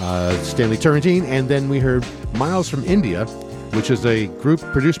 Stanley Turrentine. And then we heard Miles from India, which is a group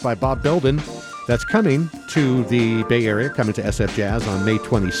produced by Bob Belden that's coming to the Bay Area, coming to SF Jazz on May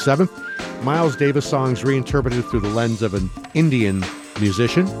 27th. Miles Davis songs reinterpreted through the lens of an Indian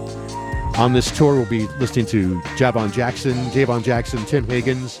musician. On this tour, we'll be listening to Javon Jackson, Tim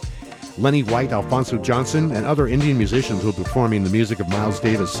Higgins, Lenny White, Alphonso Johnson, and other Indian musicians who will be performing the music of Miles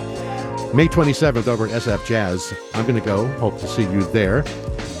Davis. May 27th over at SF Jazz. I'm going to go. Hope to see you there.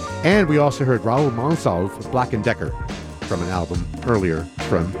 And we also heard Raul Monsalve, Black & Decker, from an album earlier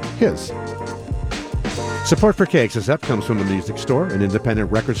from his. Support for KXSF comes from the Music Store, an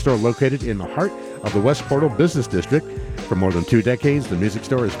independent record store located in the heart of the West Portal Business District. For more than 2 decades, the Music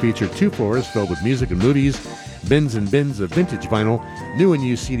Store has featured 2 floors filled with music and movies, bins and bins of vintage vinyl, new and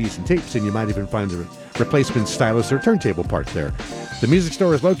used CDs and tapes, and you might even find a replacement stylus or turntable part there. The Music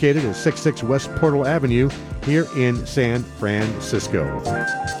Store is located at 66 West Portal Avenue here in San Francisco.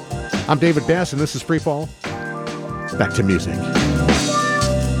 I'm David Bass, and this is FreeFall. Back to music.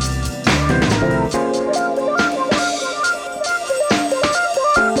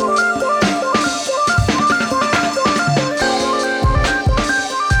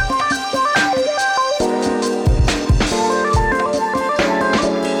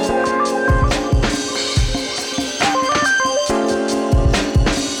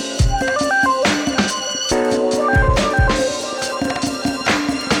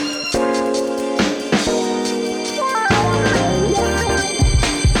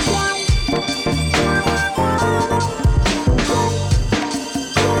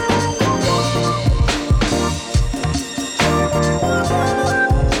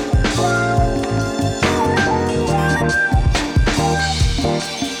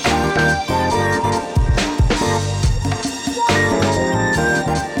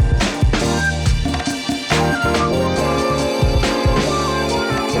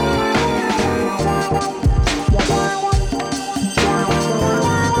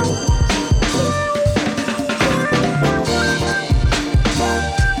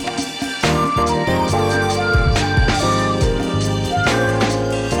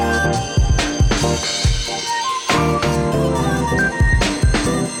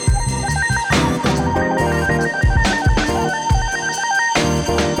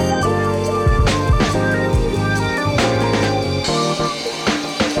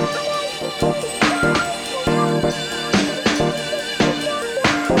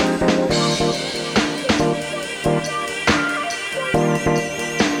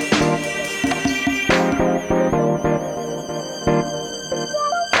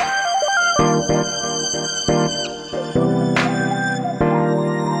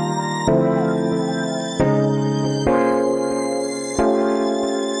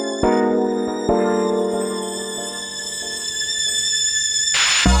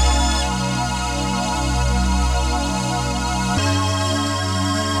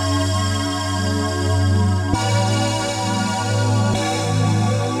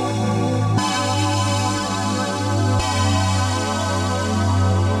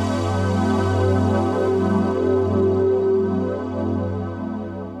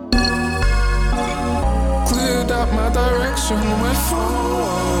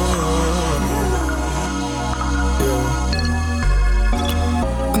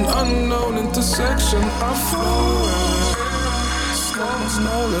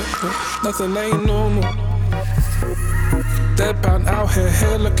 Nothing ain't normal. Deadpan out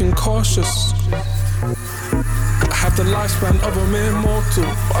here looking cautious. I have the lifespan of a mere mortal,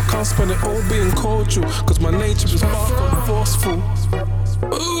 but I can't spend it all being cordial, cause my nature is far from forceful.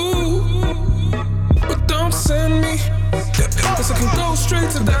 Ooh, but don't send me, cause I can go straight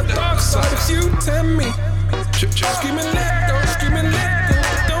to that dark side if you tempt me. Screaming let go,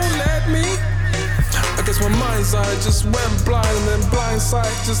 don't let me. Cause I just went blind and then blind sight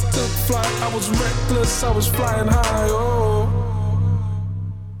just took flight. I was reckless, I was flying high, oh.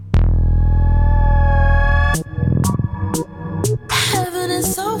 Heaven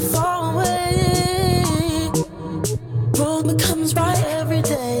is so far away. Wrong becomes right every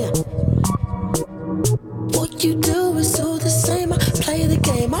day. What you do is do the same. I play the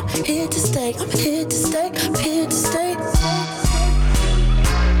game. I'm here to stay. I'm here to stay. I'm here to stay.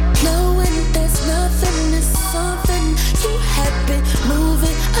 Knowing there's nothing is something. You had been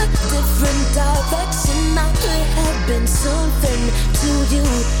moving a different direction. I could have been something to you,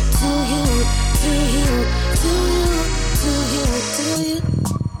 to you, to you, to you, to you, to you.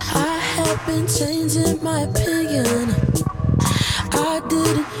 I have been changing my opinion. I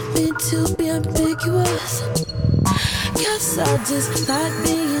didn't mean to be ambiguous. Guess I just like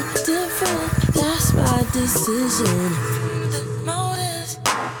being different. That's my decision. The motives.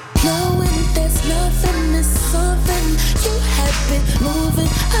 Knowing there's nothing is something. You have been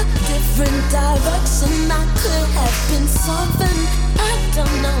moving a different direction. I could have been something. I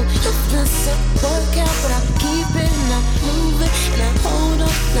don't know if this will work out, but I keep it and I move it and I hold on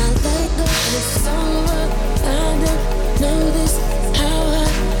and I let go. And it's over. I don't know this how I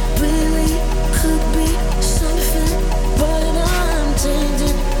really could be something, but I'm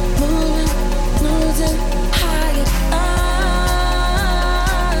changing, moving, losing higher.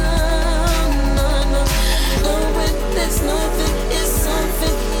 No, there's nothing, it's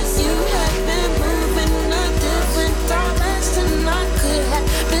something. You have been moving a different direction. I could have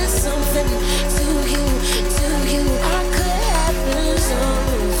been something to you, to you. I could have been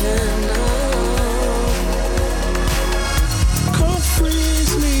something. Come free.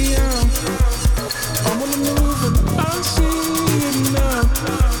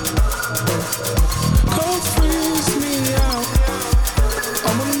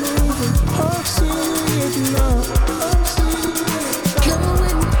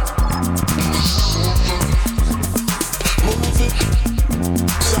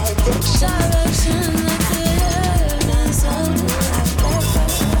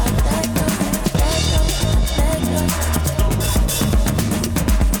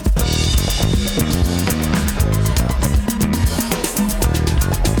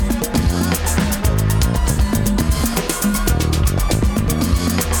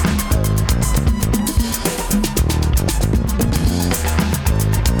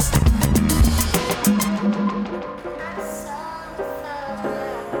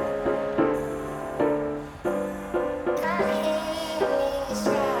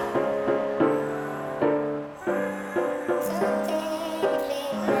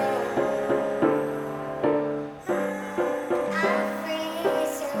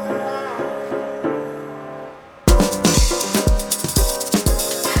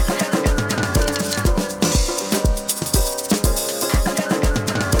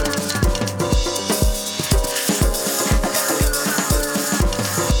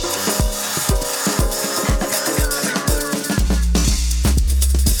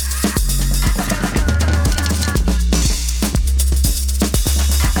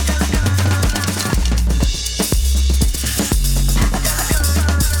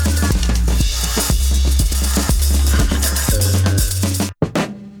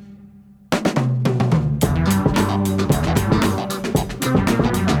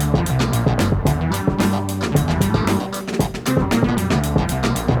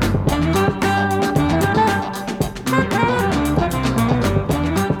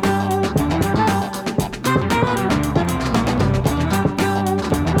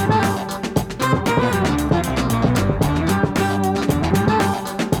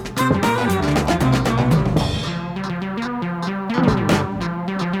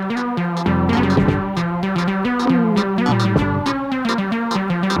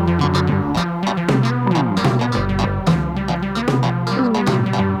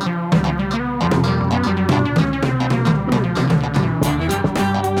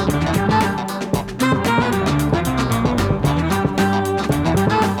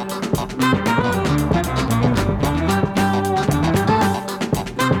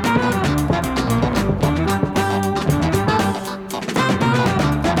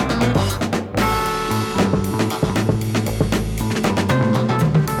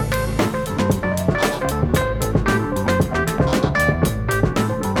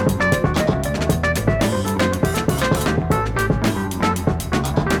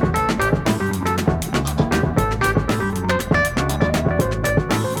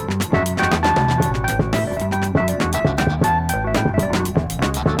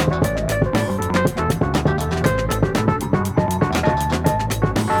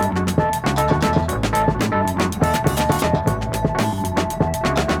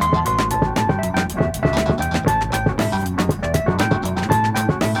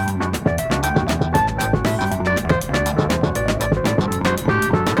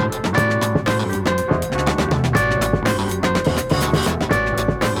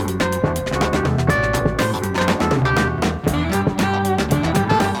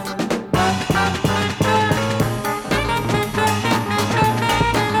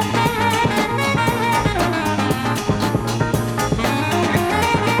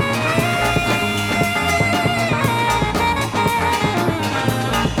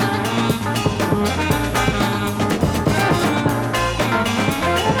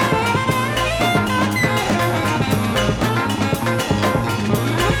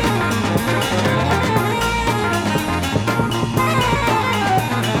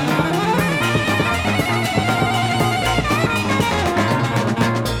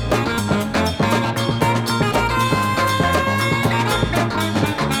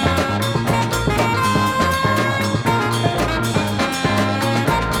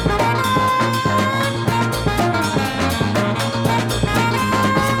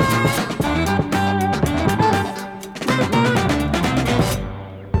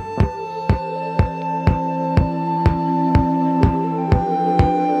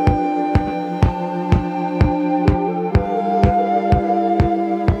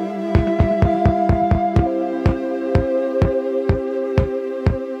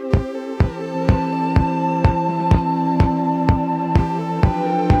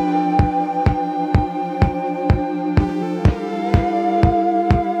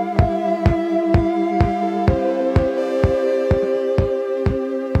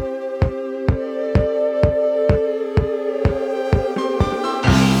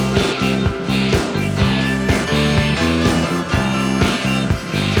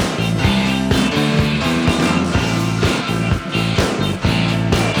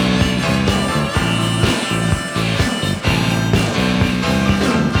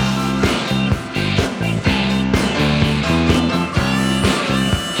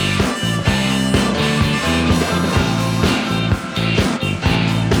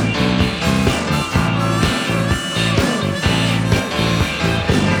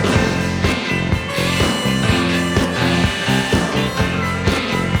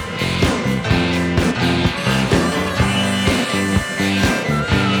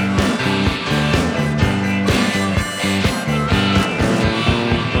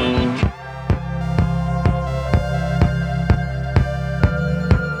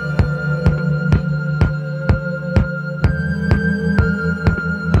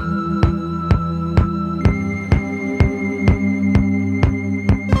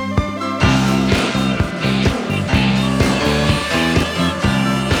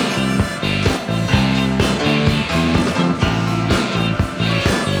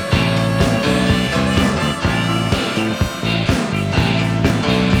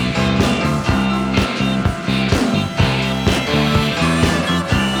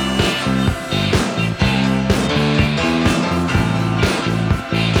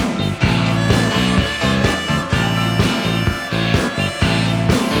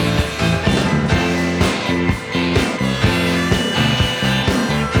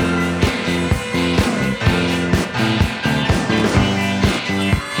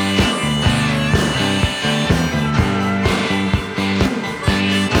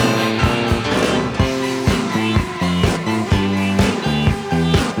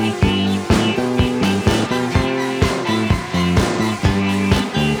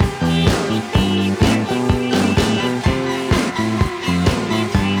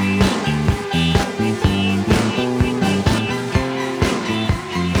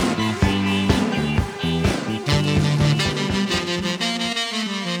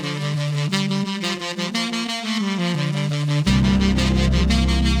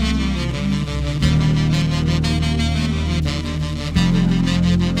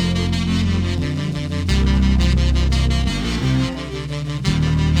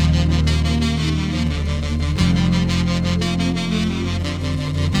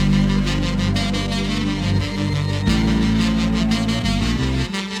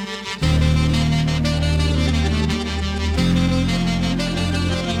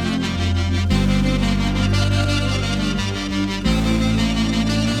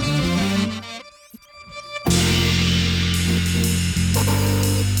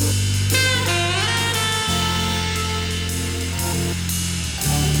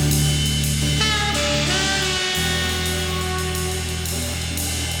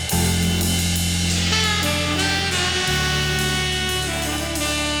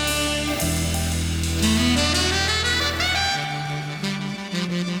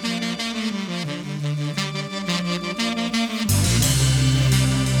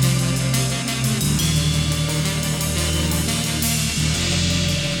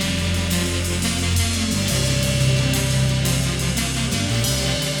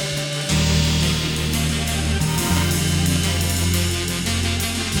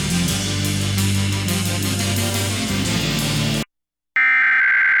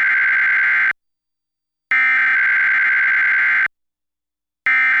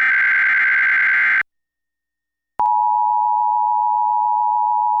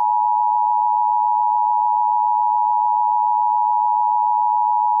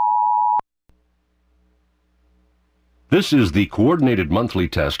 This is the coordinated monthly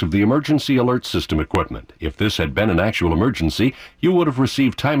test of the emergency alert system equipment. If this had been an actual emergency, you would have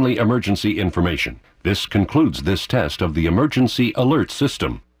received timely emergency information. This concludes this test of the emergency alert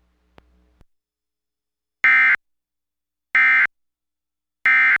system.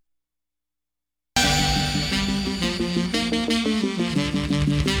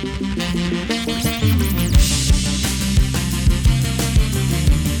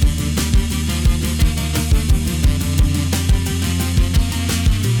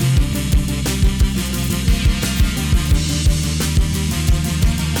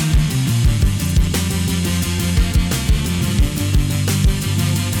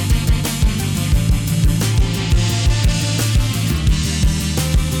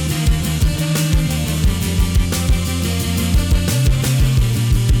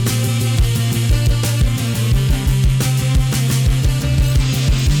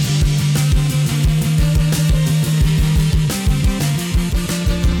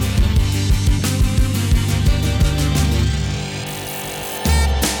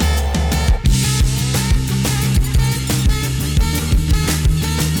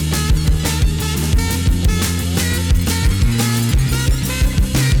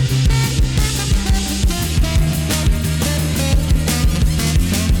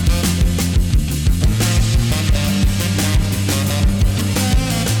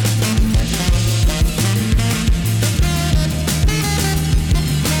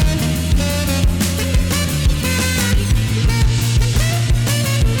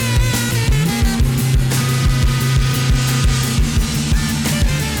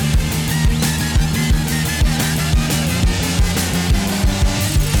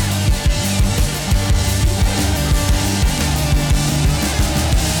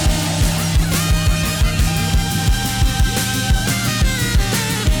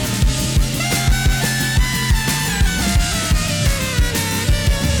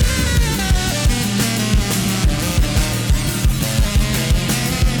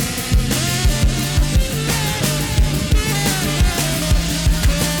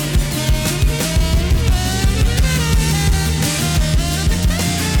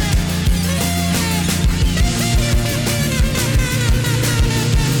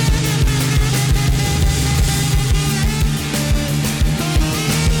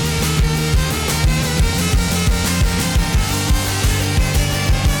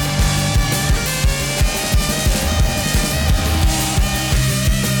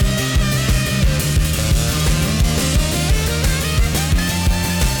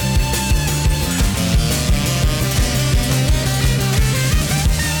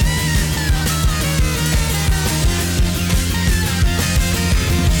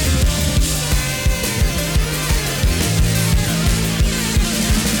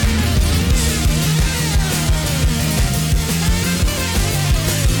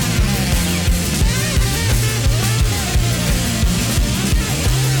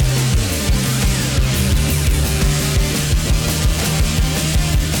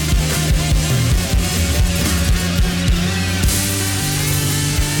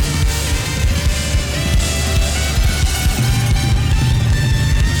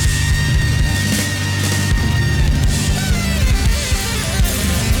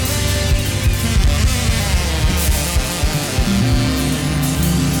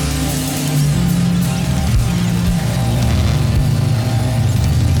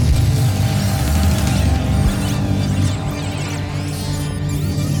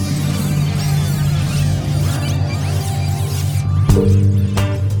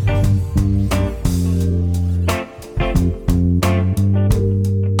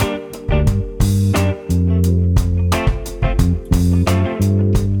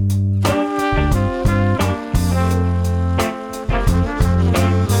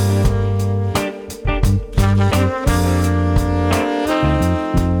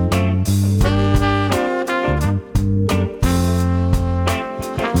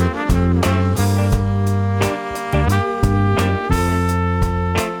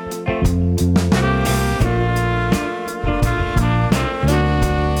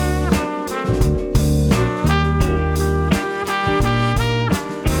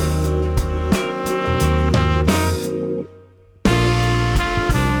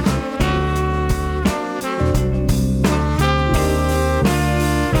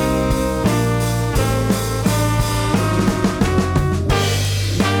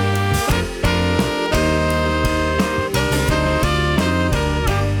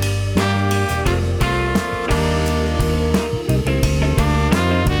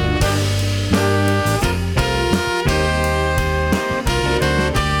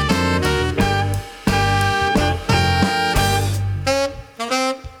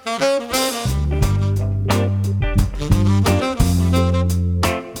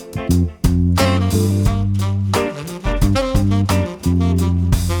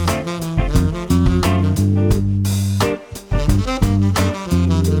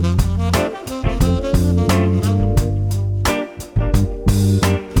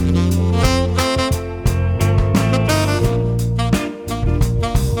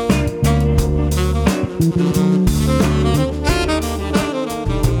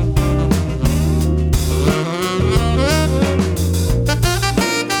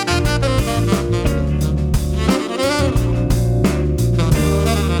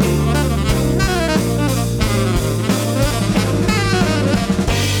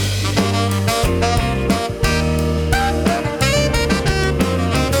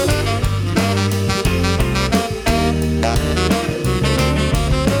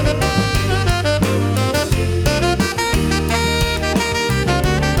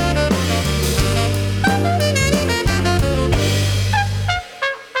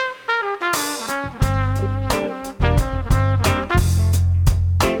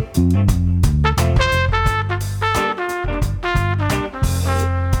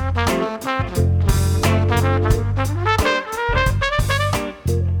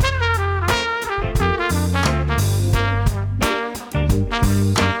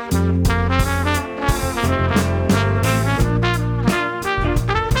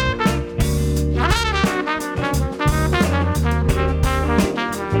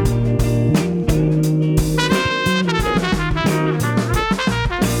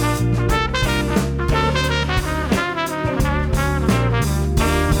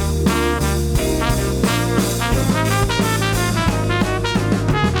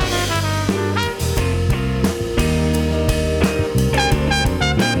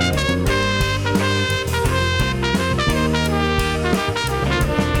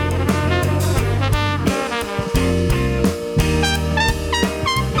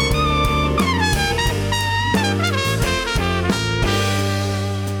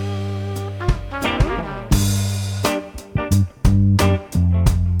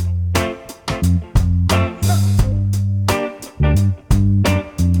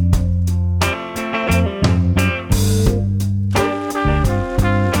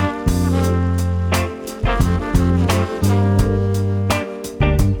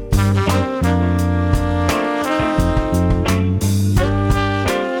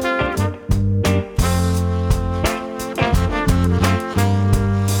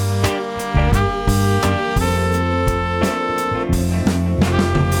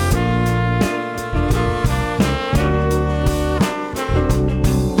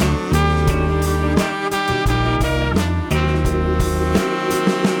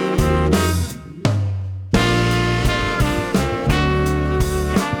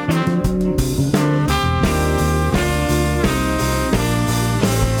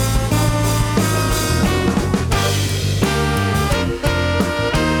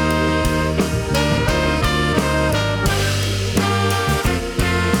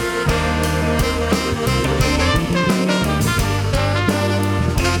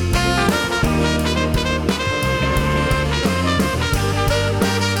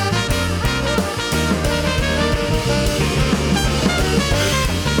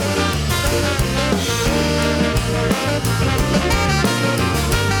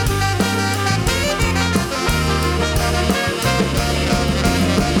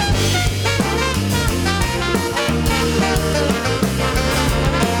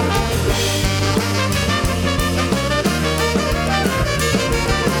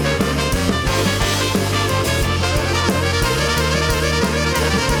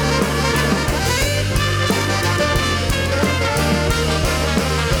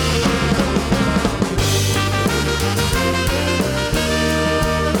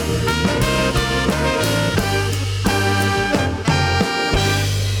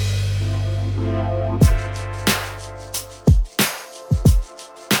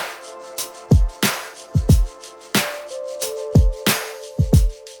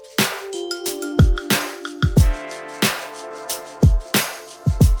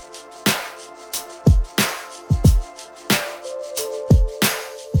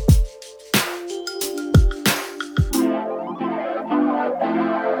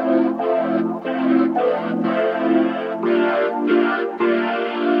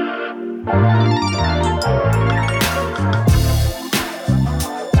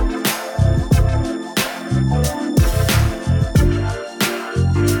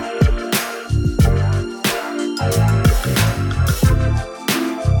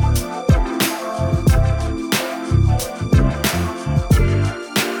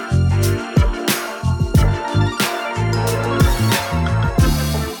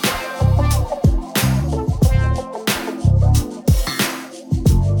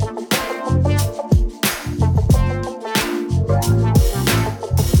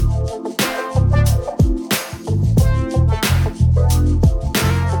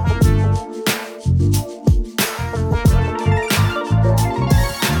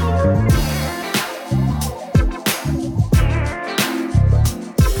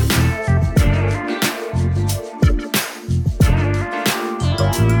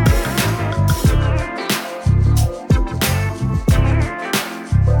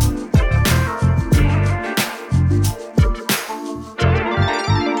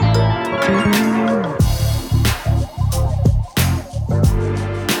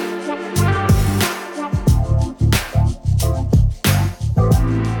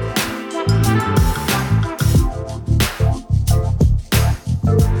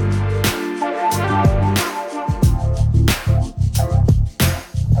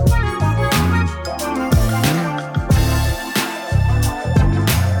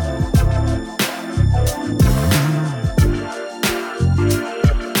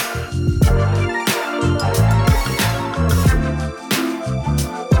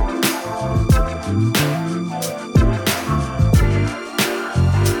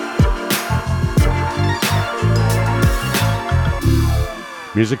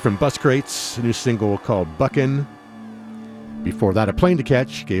 Music from Bus Crates, a new single called Buckin'. Before that, A Plane to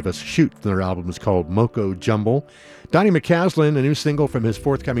Catch gave us Shoot. Their album is called Moko Jumble. Donnie McCaslin, a new single from his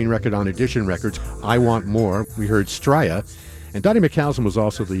forthcoming record on Edition Records, I Want More. We heard Strya. And Donnie McCaslin was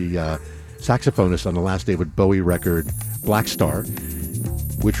also the saxophonist on the last David Bowie record, Black Star.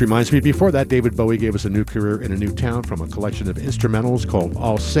 Which reminds me, before that, David Bowie gave us a new career in a new town from a collection of instrumentals called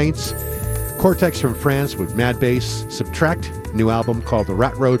All Saints. Cortex from France with Mad Bass. Subtract, new album called The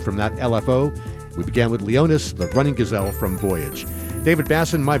Rat Road from that L.F.O. We began with Leonis, The Running Gazelle from Voyage. David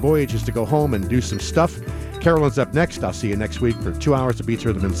Basson, my voyage is to go home and do some stuff. Carolyn's up next. I'll see you next week for 2 hours of Beats,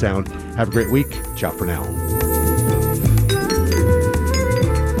 Rhythm, and Sound. Have a great week. Ciao for now.